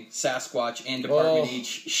say Sasquatch and Department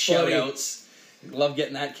H shout-outs. Love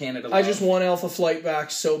getting that Canada love. I just want Alpha Flight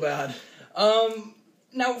back so bad.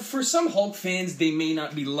 Now, for some Hulk fans, they may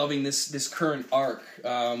not be loving this current arc,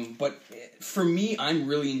 but for me, I'm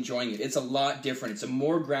really enjoying it. It's a lot different. It's a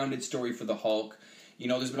more grounded story for the Hulk.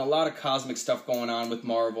 There's been a lot of cosmic stuff going on with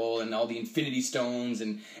Marvel and all the Infinity Stones,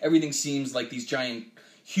 and everything seems like these giant,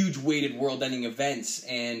 huge, weighted, world-ending events,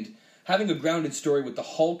 and having a grounded story with the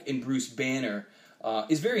Hulk and Bruce Banner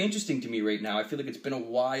is very interesting to me right now. I feel like it's been a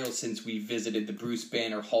while since we visited the Bruce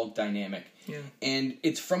Banner-Hulk dynamic. Yeah. And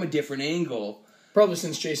it's from a different angle. Probably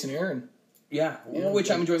since Jason Aaron. Yeah, which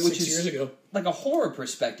I'm enjoying. 6 years ago. Like a horror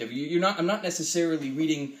perspective. I'm not necessarily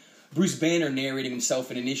reading Bruce Banner narrating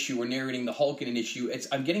himself in an issue or narrating the Hulk in an issue.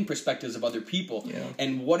 I'm getting perspectives of other people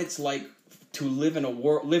and what it's like to live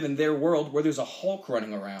in their world where there's a Hulk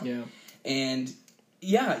running around. Yeah. And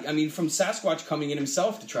I mean, from Sasquatch coming in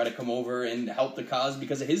himself to try to come over and help the cause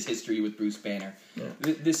because of his history with Bruce Banner. Yeah.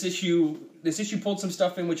 This issue pulled some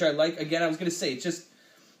stuff in which I like. Again, I was going to say,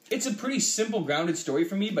 it's a pretty simple, grounded story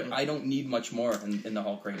for me, but I don't need much more in the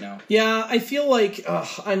Hulk right now. Yeah, I feel like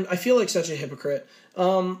I feel like such a hypocrite.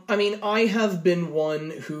 I mean, I have been one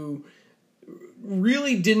who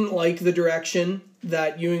really didn't like the direction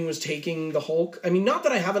that Ewing was taking the Hulk. I mean, not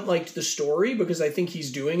that I haven't liked the story, because I think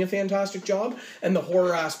he's doing a fantastic job, and the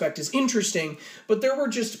horror aspect is interesting, but there were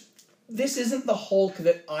this isn't the Hulk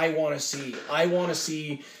that I want to see. I want to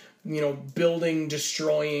see, building,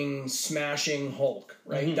 destroying, smashing Hulk,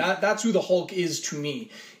 right? Mm-hmm. That's who the Hulk is to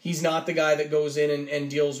me. He's not the guy that goes in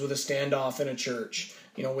and deals with a standoff in a church,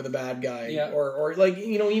 with a bad guy, or like,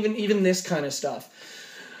 even this kind of stuff.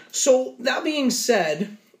 So, that being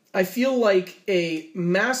said, I feel like a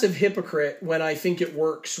massive hypocrite when I think it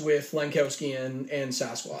works with Lankowski and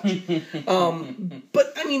Sasquatch.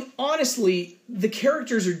 But, I mean, honestly, the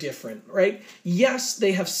characters are different, right? Yes,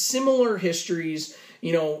 they have similar histories.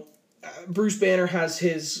 Bruce Banner has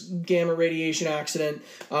his gamma radiation accident.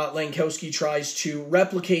 Lankowski tries to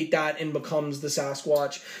replicate that and becomes the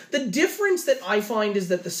Sasquatch. The difference that I find is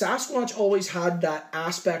that the Sasquatch always had that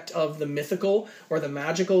aspect of the mythical or the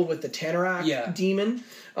magical with the Tanarak demon.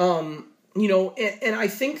 And I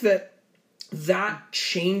think that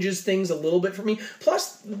changes things a little bit for me.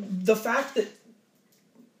 Plus, the fact that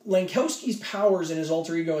Lankowski's powers and his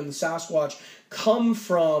alter ego in the Sasquatch come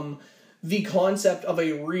from the concept of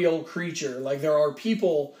a real creature. Like, there are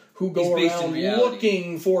people who go around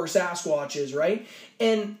looking for Sasquatches, right?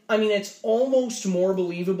 And, I mean, it's almost more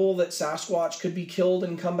believable that Sasquatch could be killed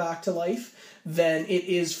and come back to life than it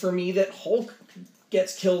is for me that Hulk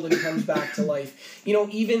gets killed and comes back to life.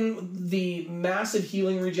 Even the massive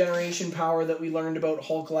healing regeneration power that we learned about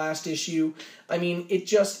Hulk last issue, I mean,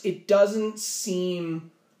 it doesn't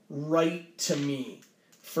seem right to me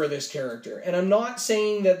for this character. And I'm not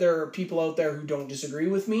saying that there are people out there who don't disagree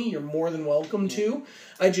with me. You're more than welcome to.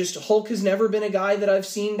 Hulk has never been a guy that I've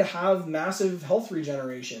seen to have massive health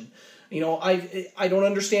regeneration. I don't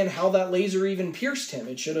understand how that laser even pierced him.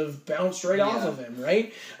 It should have bounced right off of him,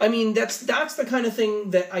 right? I mean, that's the kind of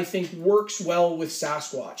thing that I think works well with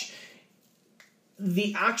Sasquatch.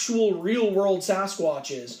 The actual real-world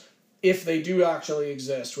Sasquatches, if they do actually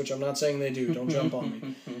exist, which I'm not saying they do, don't jump on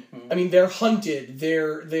me. I mean, they're hunted,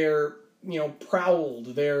 they're prowled,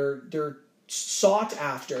 they're sought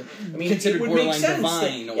after. I mean, considered it would make sense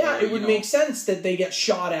divine, it would make sense that they get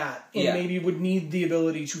shot at and maybe would need the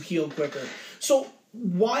ability to heal quicker. So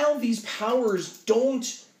while these powers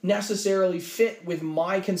don't necessarily fit with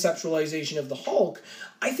my conceptualization of the Hulk,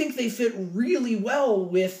 I think they fit really well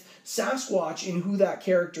with Sasquatch in who that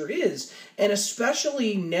character is, and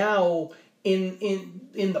especially now in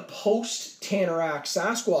the post Tanarak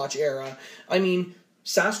Sasquatch era. I mean,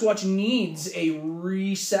 Sasquatch needs a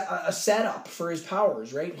setup for his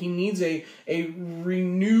powers, right? He needs a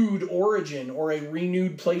renewed origin or a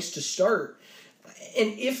renewed place to start.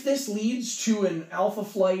 And if this leads to an Alpha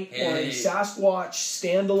Flight or a Sasquatch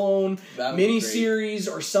standalone miniseries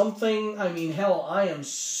or something, I mean, hell, I am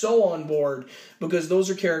so on board, because those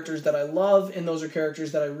are characters that I love, and those are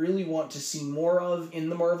characters that I really want to see more of in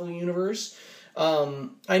the Marvel Universe.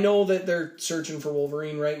 I know that they're searching for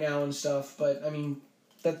Wolverine right now and stuff, but I mean,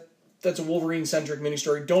 that's a Wolverine-centric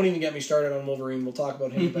mini-story. Don't even get me started on Wolverine. We'll talk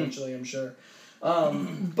about him eventually, I'm sure.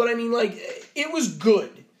 But I mean, like, it was good.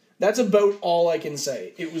 That's about all I can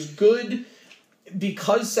say. It was good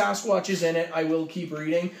because Sasquatch is in it. I will keep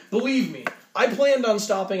reading. Believe me, I planned on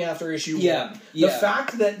stopping after issue 1. The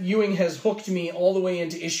fact that Ewing has hooked me all the way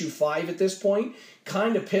into issue 5 at this point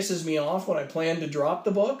kind of pisses me off when I plan to drop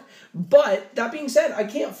the book. But that being said, I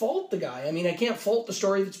can't fault the guy. I mean, I can't fault the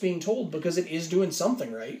story that's being told, because it is doing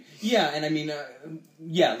something right. Yeah, and I mean,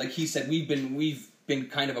 like he said, we've been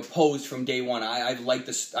kind of opposed from day one. I've liked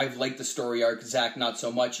the story arc. Zach not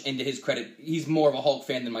so much. And to his credit, he's more of a Hulk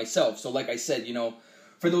fan than myself. So like I said,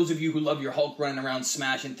 for those of you who love your Hulk running around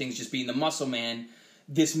smashing things, just being the muscle man,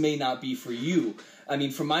 this may not be for you. I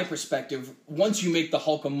mean, from my perspective, once you make the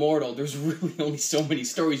Hulk immortal, there's really only so many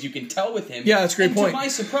stories you can tell with him. Yeah, that's a great point. To my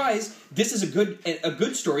surprise, this is a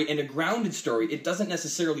good story and a grounded story. It doesn't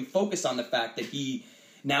necessarily focus on the fact that he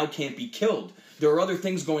now can't be killed. There are other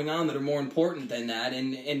things going on that are more important than that,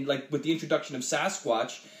 and like with the introduction of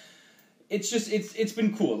Sasquatch, it's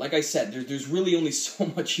been cool. Like I said, there's really only so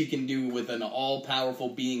much you can do with an all-powerful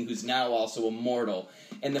being who's now also immortal.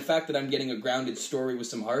 And the fact that I'm getting a grounded story with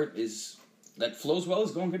some heart that flows well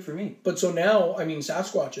is going good for me. But so now, I mean,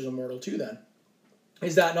 Sasquatch is immortal too then.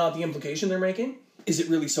 Is that not the implication they're making? Is it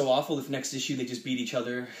really so awful if next issue they just beat each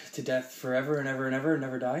other to death forever and ever and ever and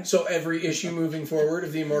never die? So every issue moving forward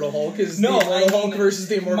of the Immortal Hulk is the Immortal Hulk versus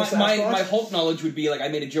the Immortal Sasquatch? My Hulk knowledge would be, like, I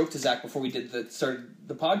made a joke to Zach before we started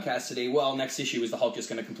the podcast today. Well, next issue is the Hulk just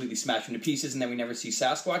going to completely smash into pieces, and then we never see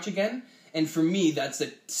Sasquatch again. And for me, that's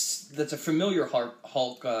a familiar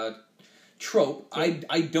Hulk trope.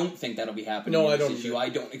 I don't think that'll be happening in this issue. I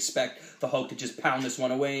don't expect the Hulk to just pound this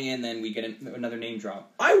one away and then we get another name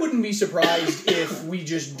drop. I wouldn't be surprised if we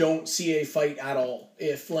just don't see a fight at all.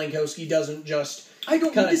 If Lankowski doesn't just... I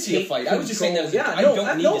don't need to see a fight. I was just saying that I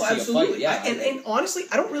don't need to see a fight. Yeah. And honestly,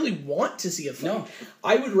 I don't really want to see a fight. No.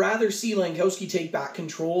 I would rather see Lankowski take back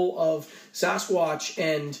control of Sasquatch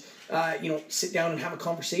and... sit down and have a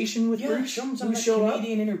conversation with Bruce. Show him some of that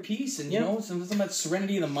Canadian inner peace and, some of that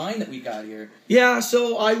serenity of the mind that we got here. Yeah,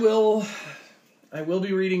 so I will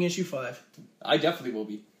be reading issue 5. I definitely will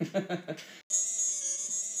be.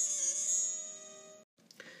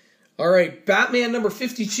 All right, Batman number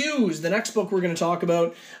 52 is the next book we're going to talk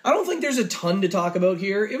about. I don't think there's a ton to talk about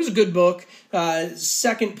here. It was a good book.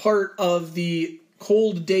 Second part of the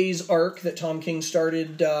Cold Days arc that Tom King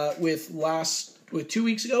started with 2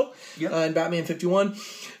 weeks ago in Batman 51.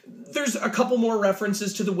 There's a couple more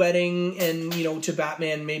references to the wedding and, to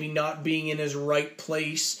Batman maybe not being in his right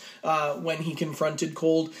place when he confronted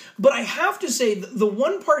Cold. But I have to say, the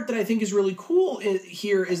one part that I think is really cool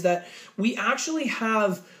here is that we actually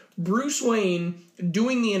have Bruce Wayne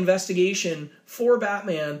doing the investigation for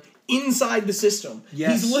Batman inside the system.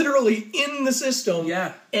 Yes. He's literally in the system.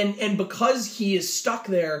 Yeah. And because he is stuck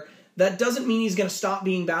there, that doesn't mean he's going to stop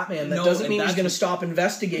being Batman. That doesn't mean he's going to stop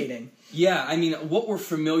investigating. Yeah, I mean, what we're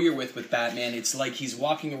familiar with Batman, it's like he's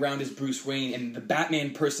walking around as Bruce Wayne, and the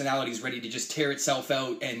Batman personality is ready to just tear itself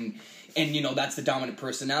out, and that's the dominant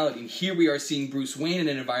personality. And here we are seeing Bruce Wayne in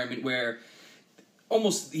an environment where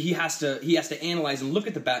almost he has to analyze and look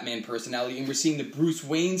at the Batman personality, and we're seeing the Bruce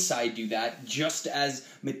Wayne side do that just as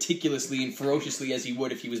meticulously and ferociously as he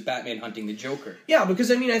would if he was Batman hunting the Joker. Yeah, because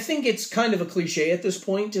I mean, I think it's kind of a cliche at this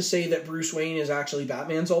point to say that Bruce Wayne is actually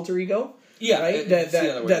Batman's alter ego. Yeah, right.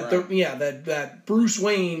 That Bruce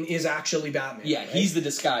Wayne is actually Batman. Yeah, right? He's the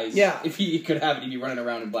disguise. Yeah, if he could have it, he'd be running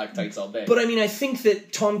around in black tights all day. But I mean, I think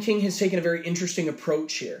that Tom King has taken a very interesting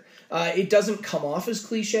approach here. It doesn't come off as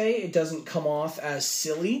cliche. It doesn't come off as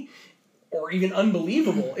silly or even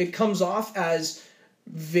unbelievable. It comes off as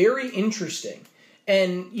very interesting.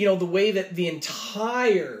 And, you know, the way that the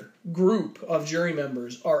entire group of jury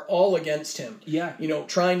members are all against him. Yeah. You know,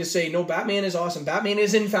 trying to say, no, Batman is awesome. Batman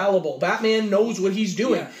is infallible. Batman knows what he's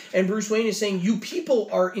doing. Yeah. And Bruce Wayne is saying, you people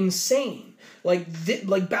are insane. Like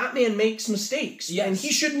Batman makes mistakes, yes. And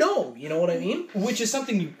he should know. You know what I mean? Which is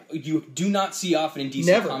something you do not see often in DC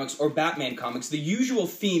Never. Comics or Batman comics. The usual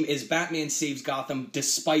theme is Batman saves Gotham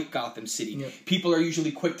despite Gotham City. Yeah. People are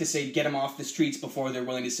usually quick to say, get him off the streets before they're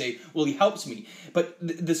willing to say, well, he helps me. But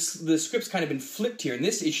the script's kind of been flipped here. In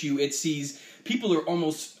this issue, it sees people are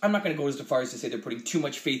almost, I'm not going to go as far as to say they're putting too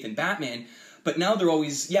much faith in Batman, but now they're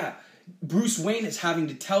always, Bruce Wayne is having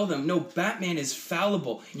to tell them, no, Batman is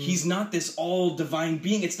fallible. He's not this all-divine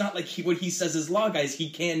being. It's not like what he says is law, guys. He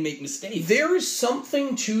can make mistakes. There is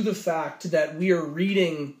something to the fact that we are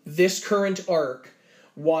reading this current arc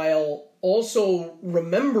while also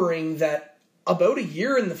remembering that about a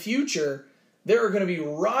year in the future, there are going to be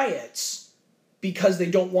riots because they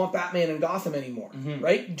don't want Batman in Gotham anymore,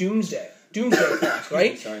 right? Doomsday Clock,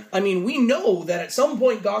 right? Sorry. I mean, we know that at some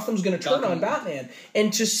point Gotham's going to turn on Batman.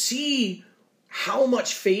 And to see how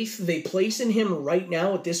much faith they place in him right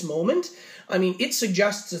now at this moment, I mean, it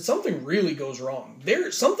suggests that something really goes wrong.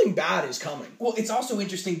 Something bad is coming. Well, it's also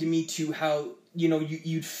interesting to me, too, how, you know,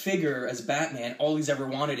 you'd figure as Batman, all he's ever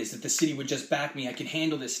wanted is that the city would just back me. I can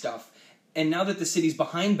handle this stuff. And now that the city's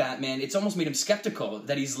behind Batman, it's almost made him skeptical.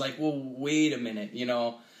 That he's like, well, wait a minute, you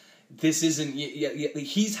know. This isn't...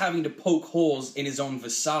 He's having to poke holes in his own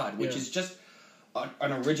facade, which is just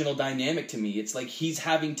an original dynamic to me. It's like he's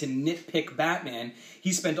having to nitpick Batman.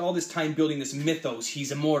 He spent all this time building this mythos.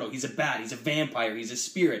 He's immortal. He's a bat. He's a vampire. He's a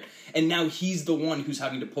spirit. And now he's the one who's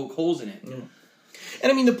having to poke holes in it. Yeah. And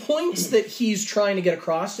I mean, the points that he's trying to get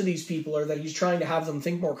across to these people or that he's trying to have them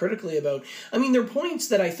think more critically about, I mean, they're points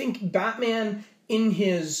that I think Batman, in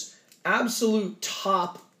his absolute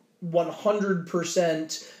top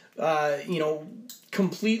 100%...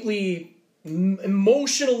 completely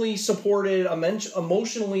emotionally supported,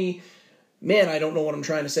 emotionally, man, I don't know what I'm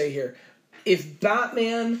trying to say here. If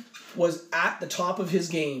Batman was at the top of his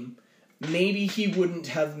game, maybe he wouldn't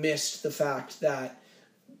have missed the fact that,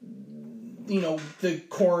 you know, the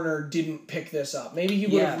coroner didn't pick this up. Maybe he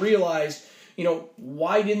would have realized, you know,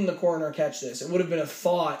 why didn't the coroner catch this? It would have been a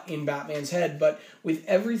thought in Batman's head, but with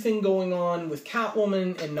everything going on with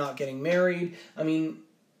Catwoman and not getting married, I mean...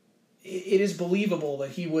 It is believable that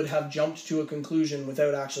he would have jumped to a conclusion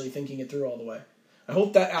without actually thinking it through all the way. I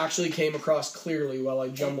hope that actually came across clearly while I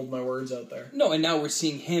jumbled my words out there. No, and now we're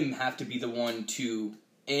seeing him have to be the one to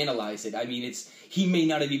analyze it. I mean, he may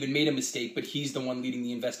not have even made a mistake, but he's the one leading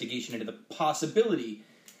the investigation into the possibility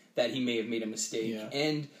that he may have made a mistake. Yeah.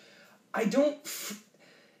 And I don't...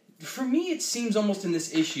 For me, it seems almost in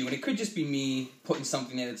this issue, and it could just be me putting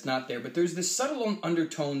something in that's not there, but there's this subtle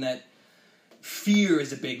undertone that fear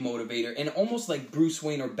is a big motivator, and almost like Bruce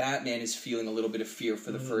Wayne or Batman is feeling a little bit of fear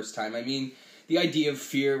for the first time. I mean, the idea of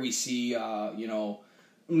fear, we see,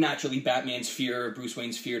 naturally Batman's fear, or Bruce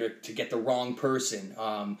Wayne's fear to get the wrong person.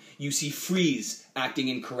 You see Freeze acting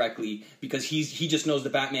incorrectly because he just knows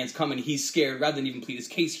the Batman's coming. He's scared. Rather than even plead his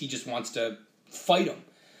case, he just wants to fight him.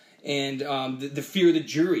 And the fear of the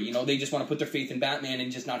jury, you know, they just want to put their faith in Batman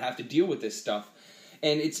and just not have to deal with this stuff.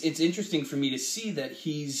 And it's interesting for me to see that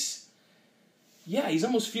he's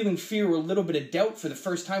almost feeling fear or a little bit of doubt for the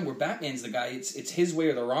first time where Batman's the guy. It's his way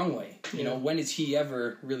or the wrong way. You know, when is he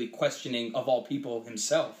ever really questioning, of all people,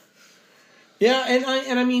 himself? Yeah,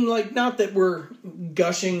 and I mean, like, not that we're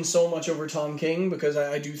gushing so much over Tom King, because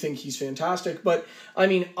I do think he's fantastic, but, I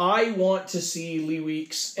mean, I want to see Lee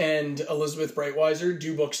Weeks and Elizabeth Breitweiser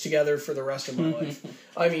do books together for the rest of my life.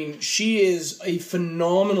 I mean, she is a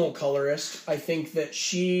phenomenal colorist. I think that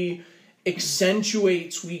she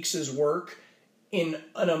accentuates Weeks' work in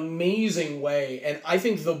an amazing way, and I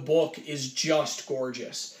think the book is just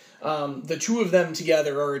gorgeous. The two of them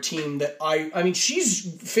together are a team that I mean,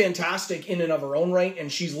 she's fantastic in and of her own right,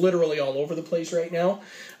 and she's literally all over the place right now.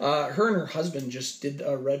 Her and her husband just did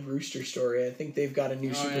a Red Rooster story. I think they've got a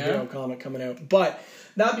new superhero comic coming out. But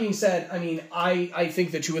that being said, I mean, I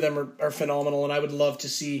think the two of them are phenomenal, and I would love to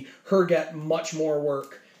see her get much more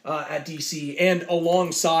work at DC, and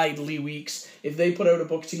alongside Lee Weeks. If they put out a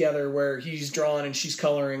book together where he's drawing and she's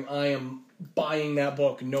coloring, I am buying that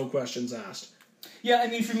book, no questions asked. Yeah, I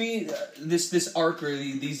mean, for me, this arc or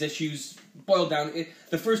these issues boiled down.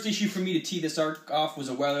 The first issue for me to tee this arc off was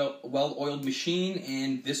a well-oiled machine,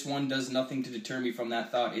 and this one does nothing to deter me from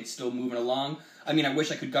that thought. It's still moving along. I mean, I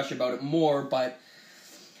wish I could gush about it more, but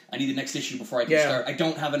I need the next issue before I can start. I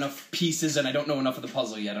don't have enough pieces, and I don't know enough of the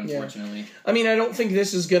puzzle yet, unfortunately. Yeah. I mean, I don't think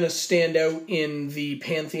this is going to stand out in the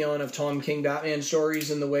pantheon of Tom King Batman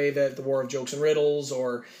stories in the way that The War of Jokes and Riddles,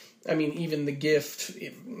 or, I mean, even The Gift,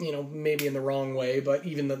 you know, maybe in the wrong way, but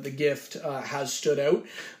even The Gift has stood out.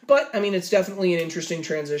 But, I mean, it's definitely an interesting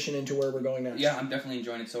transition into where we're going next. Yeah, I'm definitely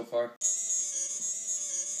enjoying it so far.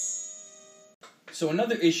 So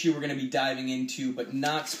another issue we're going to be diving into, but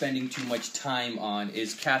not spending too much time on,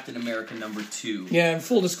 is Captain America #2. Yeah, and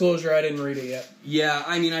full disclosure, I didn't read it yet. Yeah,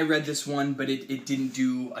 I mean, I read this one, but it didn't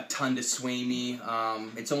do a ton to sway me.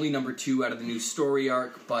 It's only #2 out of the new story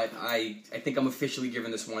arc, but I think I'm officially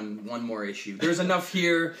giving this one more issue. There's enough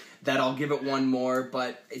here that I'll give it one more,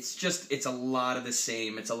 but it's a lot of the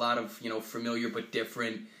same. It's a lot of, you know, familiar but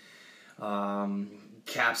different.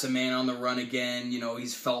 Cap's a man on the run again. You know,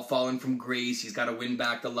 he's fallen from grace. He's got to win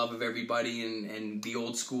back the love of everybody and the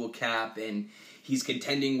old school Cap. And he's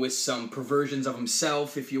contending with some perversions of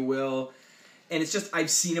himself, if you will. And it's just, I've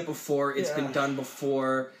seen it before. It's been done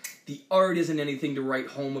before. The art isn't anything to write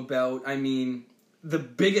home about. I mean, my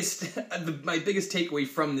biggest takeaway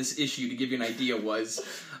from this issue, to give you an idea, was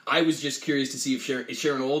I was just curious to see if is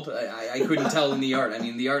Sharon old. I couldn't tell in the art. I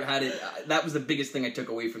mean, the art had it. That was the biggest thing I took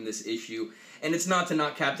away from this issue. And it's not to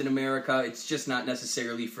knock Captain America. It's just not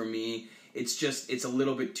necessarily for me. It's a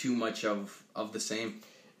little bit too much of the same.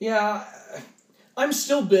 Yeah, I'm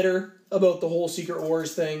still bitter about the whole Secret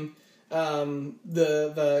Wars thing.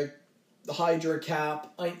 The Hydra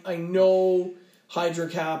Cap. I know Hydra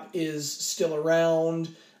Cap is still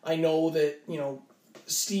around. I know that, you know,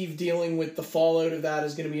 Steve dealing with the fallout of that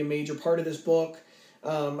is going to be a major part of this book.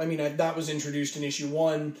 I mean, that was introduced in issue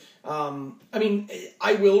 1. I mean,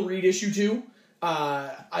 I will read issue 2.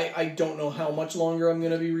 I don't know how much longer I'm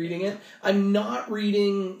going to be reading it. I'm not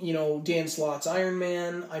reading, you know, Dan Slott's Iron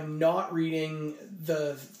Man. I'm not reading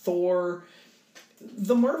the Thor.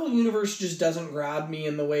 The Marvel Universe just doesn't grab me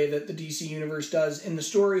in the way that the DC Universe does, and the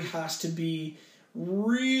story has to be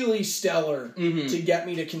really stellar to get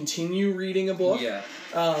me to continue reading a book. Yeah.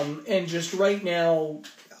 And just right now,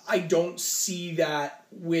 I don't see that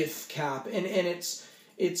with Cap. And it's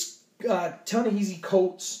Ta-Nehisi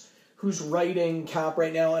Coates who's writing Cap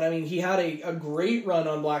right now. And I mean, he had a great run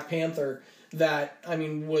on Black Panther that, I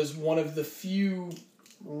mean, was one of the few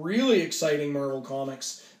really exciting Marvel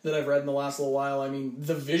comics that I've read in the last little while. I mean,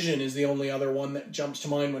 The Vision is the only other one that jumps to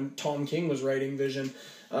mind when Tom King was writing Vision.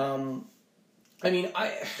 I mean,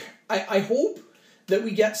 I hope that we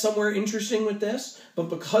get somewhere interesting with this, but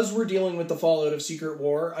because we're dealing with the fallout of Secret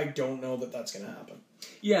War, I don't know that that's going to happen.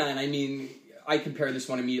 Yeah, and I mean, I compare this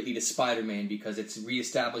one immediately to Spider-Man because it's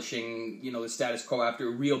reestablishing, you know, the status quo after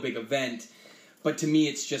a real big event. But to me,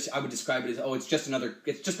 it's just, I would describe it as, it's just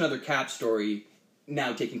another Cap story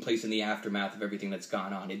now taking place in the aftermath of everything that's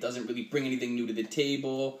gone on. It doesn't really bring anything new to the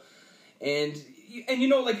table. And you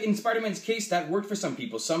know, like in Spider-Man's case, that worked for some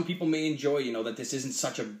people. Some people may enjoy, you know, that this isn't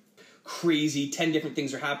such a crazy 10 different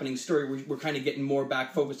things are happening story. We're kind of getting more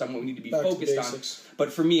back focused on what we need to be focused on.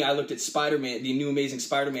 But for me, I looked at Spider-Man, the new Amazing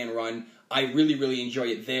Spider-Man run. I really, really enjoy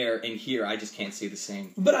it there, and here I just can't say the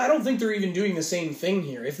same. But I don't think they're even doing the same thing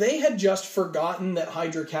here. If they had just forgotten that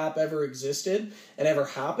Hydra Cap ever existed and ever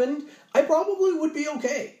happened, I probably would be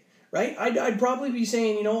okay. Right? I'd probably be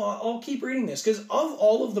saying, you know, I'll keep reading this. Because of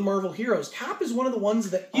all of the Marvel heroes, Cap is one of the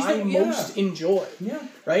ones that I most enjoy. Yeah.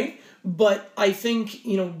 Right? But I think,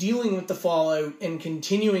 you know, dealing with the fallout and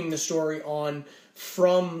continuing the story on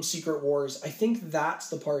from Secret Wars, I think that's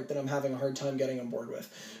the part that I'm having a hard time getting on board with.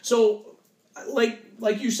 So, like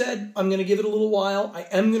you said, I'm going to give it a little while. I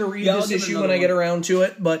am going to read this issue when I get around to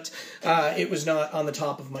it, but it was not on the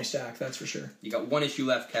top of my stack, that's for sure. You got one issue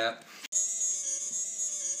left, Cap.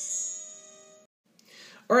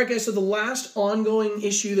 All right, guys, so the last ongoing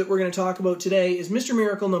issue that we're going to talk about today is Mr.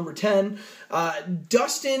 Miracle number 10.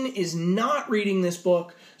 Dustin is not reading this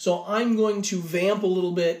book, so I'm going to vamp a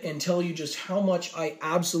little bit and tell you just how much I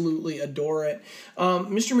absolutely adore it.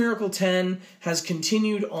 Mr. Miracle 10 has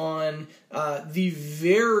continued on the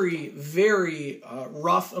very, very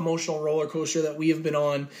rough emotional roller coaster that we have been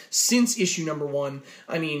on since issue number 1.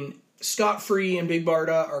 I mean, Scott Free and Big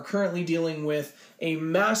Barda are currently dealing with a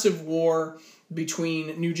massive war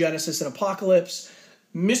between New Genesis and Apocalypse.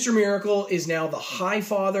 Mr. Miracle is now the High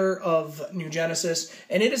Father of New Genesis,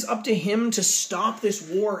 and it is up to him to stop this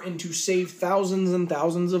war and to save thousands and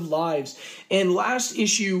thousands of lives. And last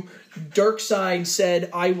issue, Darkseid said,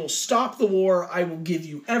 I will stop the war, I will give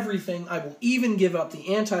you everything, I will even give up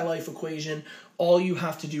the anti-life equation, all you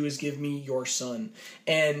have to do is give me your son.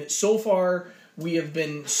 And so far, we have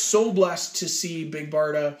been so blessed to see Big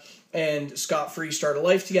Barda and Scott Free start a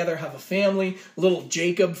life together, have a family. Little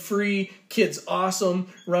Jacob Free, kid's awesome,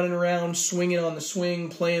 running around, swinging on the swing,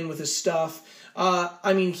 playing with his stuff.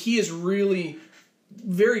 I mean, he has really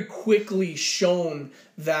very quickly shown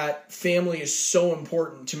that family is so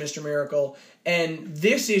important to Mr. Miracle. And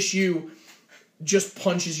this issue just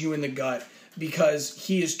punches you in the gut because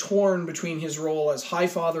he is torn between his role as High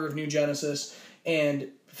Father of New Genesis and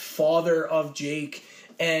father of Jake.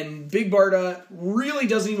 And Big Barda really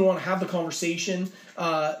doesn't even want to have the conversation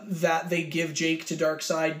that they give Jake to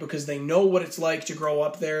Darkseid because they know what it's like to grow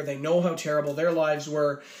up there. They know how terrible their lives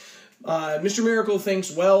were. Mr. Miracle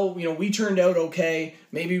thinks, well, we turned out okay.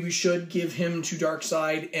 Maybe we should give him to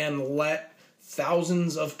Darkseid and let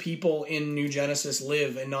thousands of people in New Genesis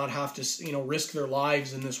live and not have to, risk their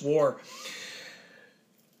lives in this war.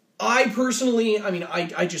 I personally,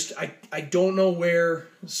 I don't know where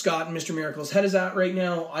Scott and Mr. Miracle's head is at right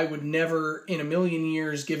now. I would never in a million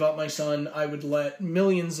years give up my son. I would let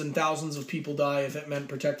millions and thousands of people die if it meant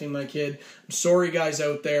protecting my kid. I'm sorry, guys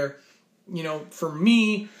out there. For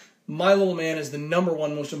me, my little man is the number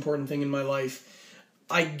one most important thing in my life.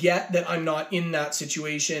 I get that I'm not in that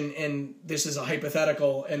situation, and this is a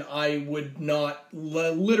hypothetical, and I would not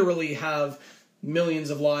literally have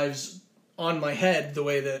millions of lives on my head the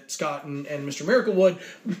way that Scott and Mr. Miracle would,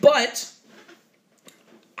 but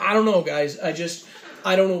I don't know, guys.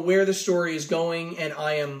 I don't know where the story is going, and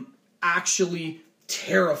I am actually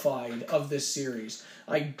terrified of this series.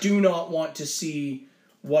 I do not want to see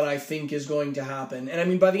what I think is going to happen. And I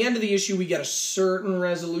mean, by the end of the issue, we get a certain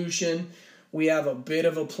resolution. We have a bit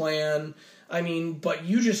of a plan. I mean, but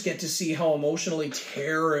you just get to see how emotionally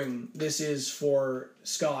tearing this is for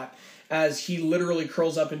Scott, as he literally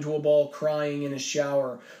curls up into a ball crying in his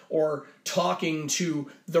shower, or talking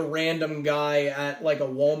to the random guy at like a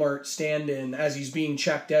Walmart stand-in as he's being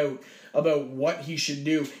checked out about what he should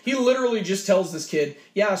do. He literally just tells this kid,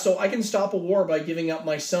 yeah, so I can stop a war by giving up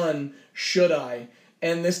my son, should I?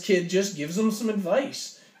 And this kid just gives him some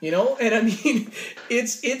advice, And I mean,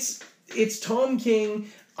 it's Tom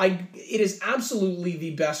King. It is absolutely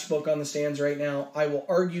the best book on the stands right now. I will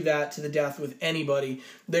argue that to the death with anybody.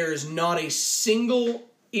 There is not a single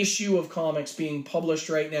issue of comics being published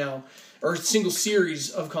right now, or a single series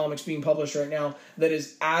of comics being published right now, that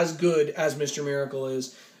is as good as Mr. Miracle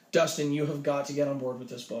is. Dustin, you have got to get on board with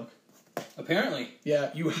this book. Apparently. Yeah,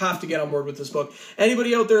 you have to get on board with this book.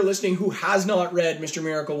 Anybody out there listening who has not read Mr.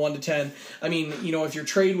 Miracle 1 to 10, I mean, if you're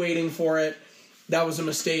trade waiting for it, that was a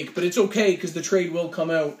mistake, but it's okay because the trade will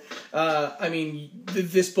come out.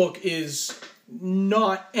 This book is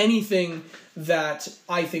not anything that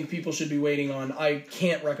I think people should be waiting on. I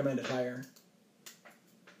can't recommend it higher.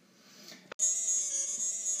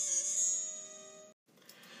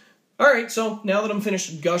 Alright, so now that I'm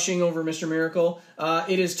finished gushing over Mr. Miracle,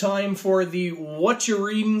 it is time for the What You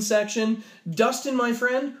Readin' section. Dustin, my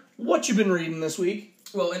friend, what you been reading this week?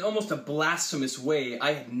 Well, in almost a blasphemous way,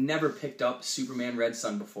 I had never picked up Superman Red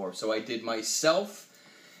Son before, so I did myself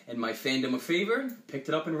and my fandom a favor, picked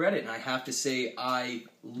it up and read it, and I have to say I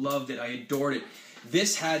loved it, I adored it.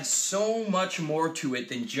 This had so much more to it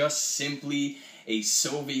than just simply a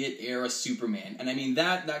Soviet-era Superman, and I mean,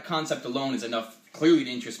 that concept alone is enough clearly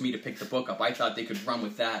to interest me to pick the book up. I thought they could run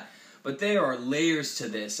with that. But there are layers to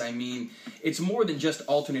this. I mean, it's more than just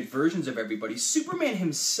alternate versions of everybody. Superman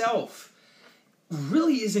himself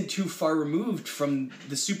really isn't too far removed from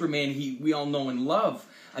the Superman we all know and love.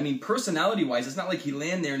 I mean, personality-wise, it's not like he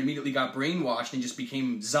landed there and immediately got brainwashed and just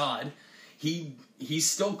became Zod.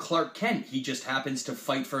 He's still Clark Kent. He just happens to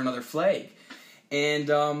fight for another flag. And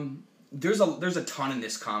there's a ton in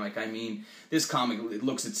this comic. I mean, this comic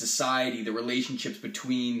looks at society, the relationships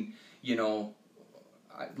between,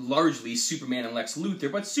 largely Superman and Lex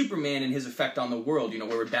Luthor, but Superman and his effect on the world.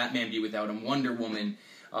 Where would Batman be without him? Wonder Woman.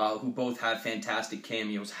 who both have fantastic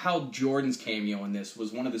cameos. Hal Jordan's cameo in this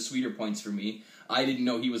was one of the sweeter points for me. I didn't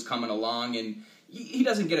know he was coming along, and he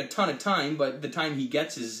doesn't get a ton of time, but the time he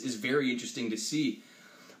gets is very interesting to see.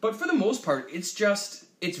 But for the most part,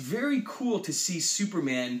 it's very cool to see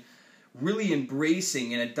Superman really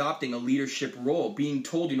embracing and adopting a leadership role, being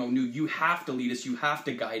told, you have to lead us, you have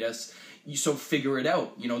to guide us, so figure it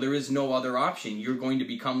out. There is no other option. You're going to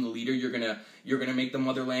become the leader, you're gonna make the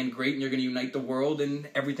motherland great, and you're gonna unite the world, and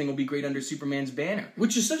everything will be great under Superman's banner.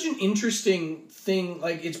 Which is such an interesting thing.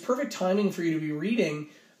 Like, it's perfect timing for you to be reading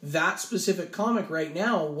that specific comic right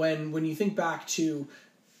now when you think back to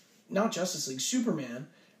not Justice League, Superman.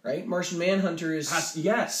 Right, Martian Manhunter is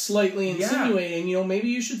slightly insinuating, maybe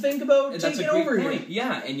you should think about taking over here.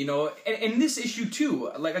 Yeah, and this issue too,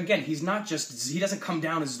 like, again, he doesn't come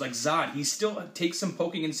down as like Zod. He still takes some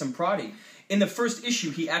poking and some prodding. In the first issue,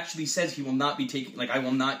 he actually says he will not be taking, I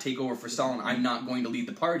will not take over for Stalin. I'm not going to lead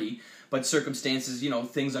the party. But circumstances,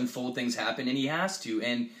 things unfold, things happen, and he has to.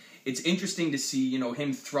 And it's interesting to see,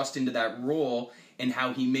 him thrust into that role and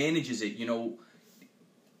how he manages it.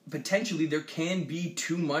 Potentially there can be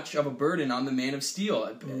too much of a burden on the Man of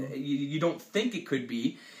Steel. You don't think it could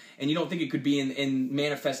be, and you don't think it could be and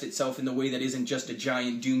manifest itself in the way that isn't just a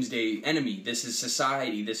giant doomsday enemy. This is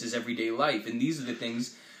society, this is everyday life, and these are the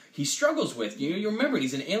things he struggles with. You remember,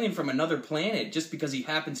 he's an alien from another planet. Just because he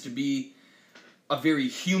happens to be a very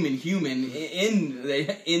human in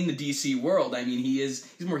the DC world, I mean,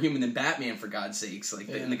 he's more human than Batman, for God's sakes,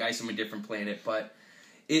 and the guy's from a different planet, but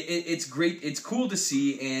it's great. It's cool to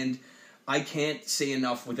see, and I can't say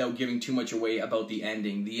enough without giving too much away about the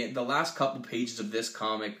ending. The last couple pages of this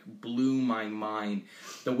comic blew my mind.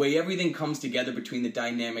 The way everything comes together between the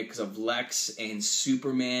dynamics of Lex and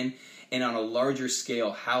Superman, and on a larger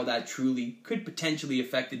scale, how that truly could potentially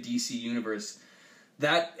affect the DC universe.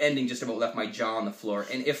 That ending just about left my jaw on the floor.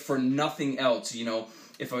 And if for nothing else,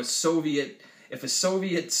 if a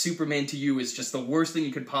Soviet Superman to you is just the worst thing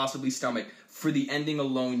you could possibly stomach, for the ending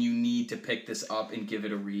alone, you need to pick this up and give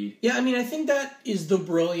it a read. Yeah, I mean, I think that is the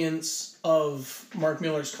brilliance of Mark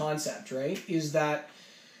Millar's concept, right? Is that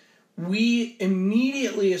we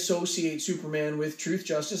immediately associate Superman with truth,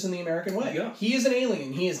 justice, and the American way. Yeah. He is an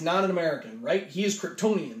alien. He is not an American, right? He is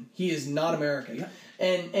Kryptonian. He is not American. Yeah.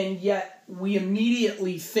 And yet, we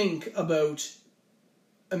immediately think about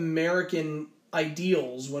American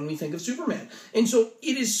ideals when we think of Superman. And so,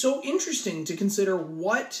 it is so interesting to consider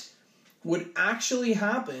what would actually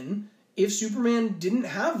happen if Superman didn't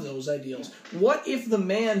have those ideals. What if the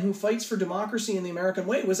man who fights for democracy in the American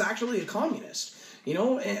way was actually a communist,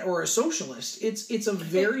 or a socialist? It's a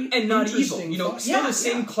very and not evil. Still the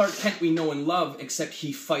same Clark Kent we know and love, except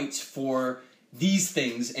he fights for these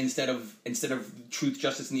things instead of truth,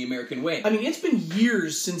 justice, and the American way. I mean, it's been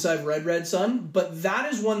years since I've read Red Son, but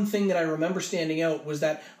that is one thing that I remember standing out, was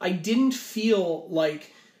that I didn't feel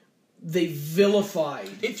like they vilified.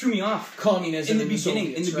 It threw me off. Communism in the beginning.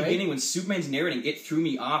 Soviets, in the beginning, when Superman's narrating, it threw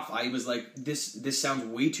me off. I was like, this sounds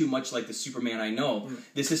way too much like the Superman I know.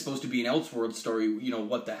 This is supposed to be an Elseworld story.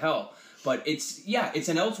 What the hell? But it's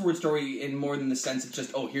an Elseworld story in more than the sense of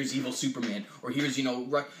just, here's evil Superman, or here's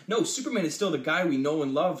no, Superman is still the guy we know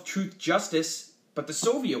and love, truth, justice, but the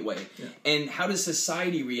Soviet way. Yeah. And how does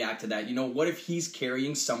society react to that? What if he's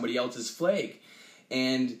carrying somebody else's flag?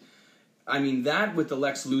 And I mean, that with the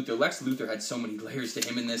Lex Luthor had so many layers to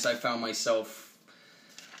him in this. I found myself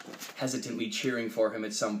hesitantly cheering for him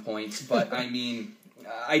at some points. But, I mean,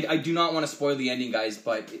 I do not want to spoil the ending, guys,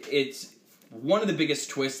 but it's one of the biggest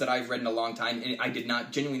twists that I've read in a long time, and I did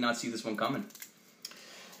genuinely not see this one coming.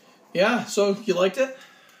 Yeah, so you liked it?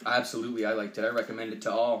 Absolutely, I liked it. I recommend it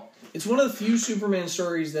to all. It's one of the few Superman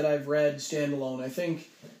stories that I've read standalone. I think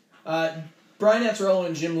Brian Azzarello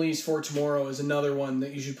and Jim Lee's For Tomorrow is another one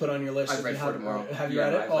that you should put on your list. I've read For Tomorrow. Have you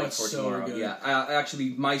read it? It's so good. Yeah, actually,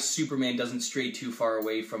 my Superman doesn't stray too far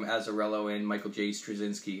away from Azzarello and Michael J.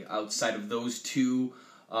 Straczynski. Outside of those two,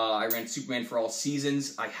 I ran Superman for all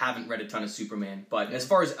seasons. I haven't read a ton of Superman. But as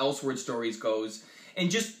far as Elseworld stories goes,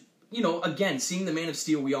 and just, again, seeing the Man of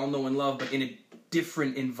Steel we all know and love, but in a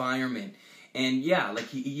different environment. And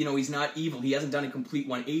he's not evil. He hasn't done a complete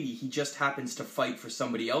 180. He just happens to fight for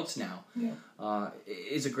somebody else now. Yeah.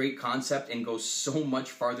 Is a great concept and goes so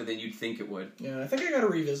much farther than you'd think it would. Yeah, I think I got to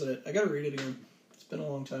revisit it. I got to read it again. It's been a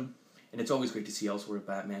long time. And it's always great to see Elseworld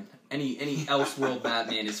Batman. Any Elseworld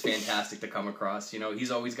Batman is fantastic to come across.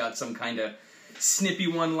 He's always got some kind of snippy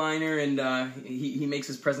one-liner, and he makes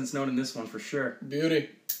his presence known in this one for sure. Beauty.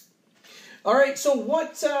 All right, so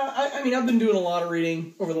what, I've been doing a lot of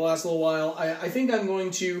reading over the last little while. I think I'm going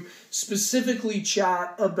to specifically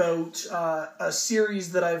chat about a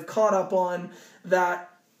series that I've caught up on that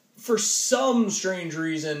for some strange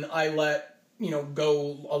reason, I let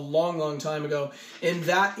go a long, long time ago, and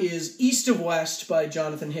that is East of West by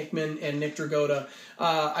Jonathan Hickman and Nick Dragotta.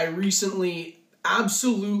 I recently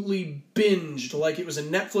absolutely binged, like it was a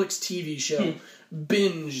Netflix TV show,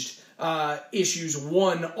 binged issues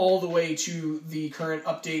 1 all the way to the current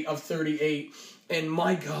update of 38, and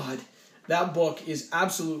my God, that book is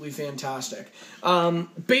absolutely fantastic.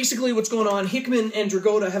 Basically what's going on, Hickman and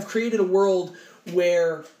Dragotta have created a world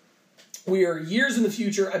where we are years in the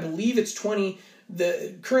future. I believe it's currently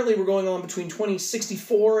we're going on between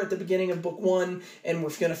 2064 at the beginning of book 1, and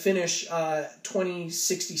we're going to finish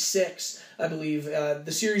 2066, I believe.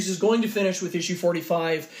 The series is going to finish with issue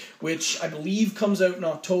 45, which I believe comes out in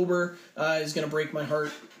October. Is going to break my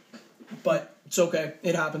heart, but it's okay.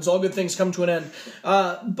 It happens. All good things come to an end.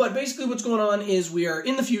 But basically what's going on is we are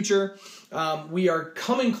in the future. We are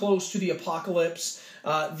coming close to the apocalypse.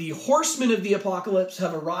 The horsemen of the apocalypse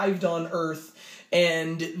have arrived on Earth,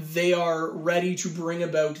 and they are ready to bring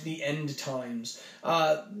about the end times.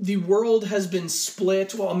 The world has been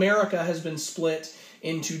split. Well, America has been split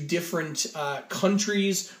into different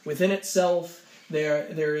countries within itself.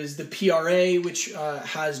 There is the PRA, which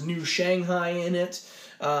has New Shanghai in it.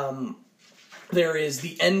 There is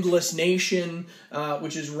the Endless Nation,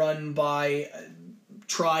 which is run by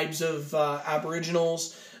tribes of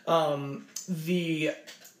Aboriginals.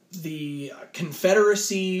 The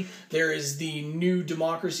Confederacy, there is the New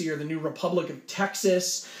Democracy or the New Republic of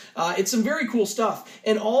Texas. It's some very cool stuff.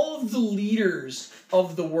 And all of the leaders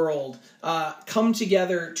of the world come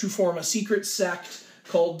together to form a secret sect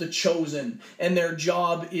called the Chosen. And their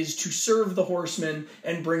job is to serve the horsemen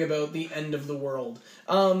and bring about the end of the world.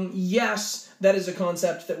 Yes, that is a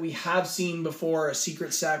concept that we have seen before, a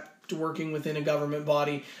secret sect working within a government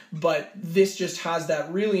body. But this just has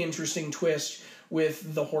that really interesting twist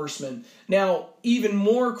with the horsemen. Now, even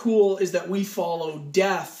more cool is that we follow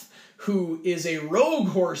Death, who is a rogue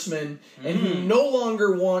horseman and who no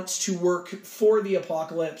longer wants to work for the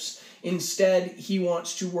apocalypse. Instead, he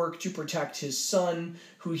wants to work to protect his son,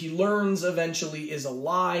 who he learns eventually is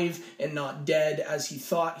alive and not dead as he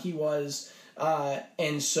thought he was.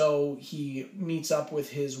 And so he meets up with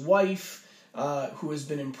his wife, who has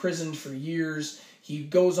been imprisoned for years. He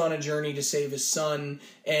goes on a journey to save his son,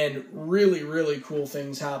 and really, really cool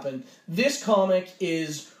things happen. This comic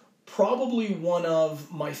is probably one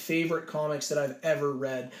of my favorite comics that I've ever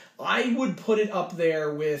read. I would put it up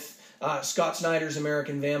there with Scott Snyder's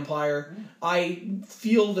American Vampire. I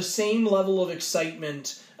feel the same level of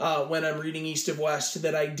excitement when I'm reading East of West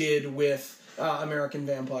that I did with American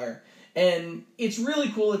Vampire. And it's really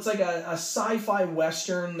cool. It's like a sci-fi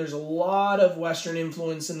Western. There's a lot of Western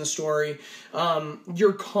influence in the story.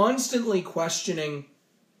 You're constantly questioning,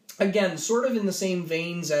 again, sort of in the same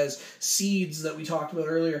veins as Seeds that we talked about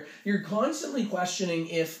earlier, you're constantly questioning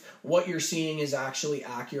if what you're seeing is actually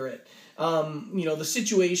accurate. The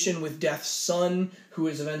situation with Death's son, who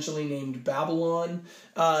is eventually named Babylon,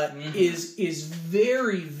 is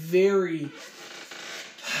very, very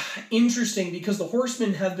interesting, because the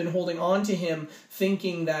horsemen have been holding on to him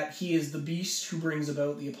thinking that he is the beast who brings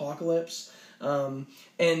about the apocalypse, and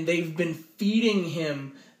they've been feeding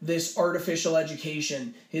him this artificial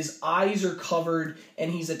education. His eyes are covered,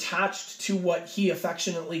 and he's attached to what he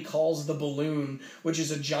affectionately calls the balloon, which is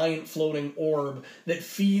a giant floating orb that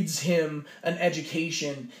feeds him an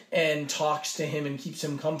education and talks to him and keeps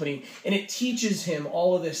him company. And it teaches him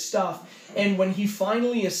all of this stuff. And when he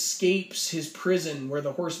finally escapes his prison where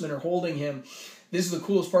the horsemen are holding him, this is the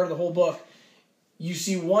coolest part of the whole book. You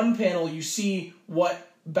see one panel, you see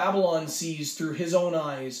what Babylon sees through his own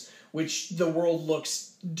eyes, which the world looks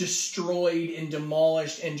destroyed and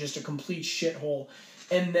demolished and just a complete shithole.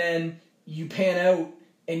 And then you pan out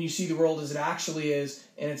and you see the world as it actually is,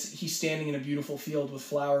 and he's standing in a beautiful field with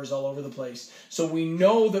flowers all over the place. So we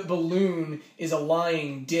know that Balloon is a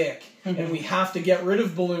lying dick, and we have to get rid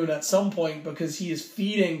of Balloon at some point because he is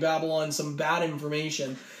feeding Babylon some bad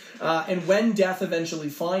information. And when Death eventually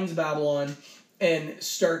finds Babylon and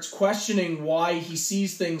starts questioning why he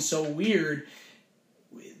sees things so weird,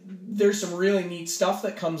 there's some really neat stuff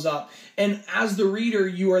that comes up. And as the reader,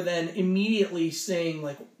 you are then immediately saying,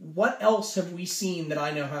 like, what else have we seen that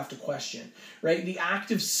I now have to question, right? The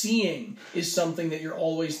act of seeing is something that you're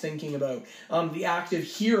always thinking about. The act of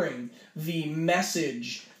hearing, the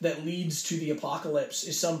message that leads to the apocalypse,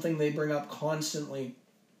 is something they bring up constantly.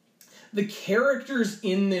 The characters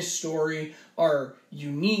in this story are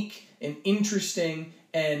unique and interesting,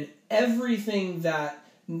 and everything that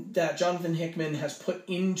Jonathan Hickman has put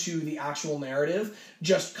into the actual narrative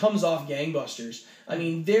just comes off gangbusters. I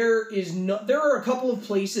mean, there are a couple of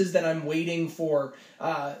places that I'm waiting for,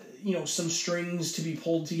 some strings to be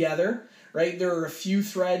pulled together, right? There are a few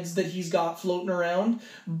threads that he's got floating around,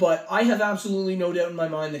 but I have absolutely no doubt in my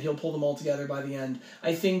mind that he'll pull them all together by the end.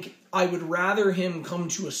 I think I would rather him come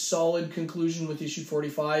to a solid conclusion with issue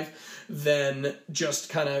 45 than just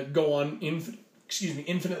kind of go on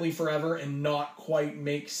infinitely forever and not quite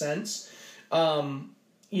make sense.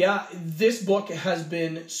 This book has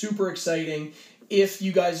been super exciting. If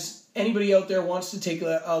you guys, anybody out there wants to take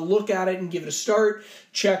a look at it and give it a start,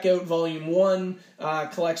 check out Volume 1,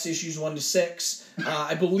 collects issues 1 to 6.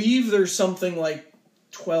 I believe there's something like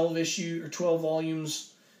 12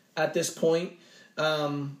 volumes at this point.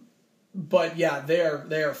 But yeah, they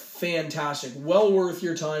are fantastic. Well worth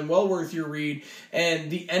your time, well worth your read,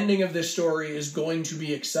 and the ending of this story is going to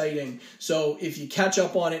be exciting. So if you catch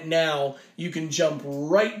up on it now, you can jump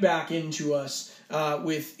right back into us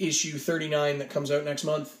with issue 39 that comes out next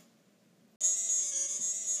month.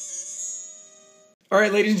 All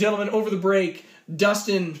right, ladies and gentlemen, over the break,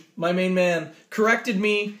 Dustin, my main man, corrected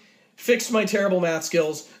me, fixed my terrible math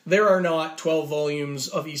skills. There are not 12 volumes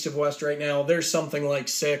of East of West right now. There's something like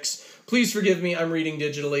 6. Please forgive me, I'm reading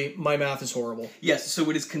digitally. My math is horrible. Yes, so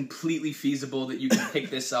it is completely feasible that you can pick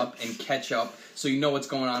this up and catch up so you know what's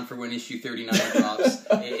going on for when issue 39 drops.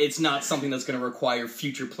 It's not something that's going to require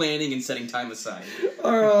future planning and setting time aside.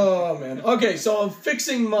 Oh, man. Okay, so I'm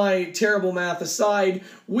fixing my terrible math aside.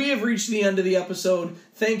 We have reached the end of the episode.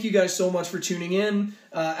 Thank you guys so much for tuning in.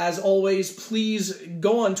 As always, please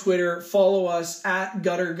go on Twitter, follow us at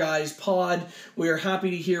GutterGuysPod. We are happy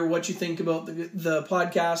to hear what you think about the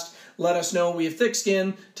podcast. Let us know. We have thick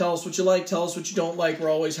skin. Tell us what you like. Tell us what you don't like. We're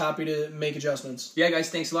always happy to make adjustments. Yeah, guys,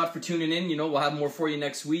 thanks a lot for tuning in. We'll have more for you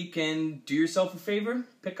next week. And do yourself a favor.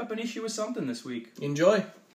 Pick up an issue of something this week. Enjoy.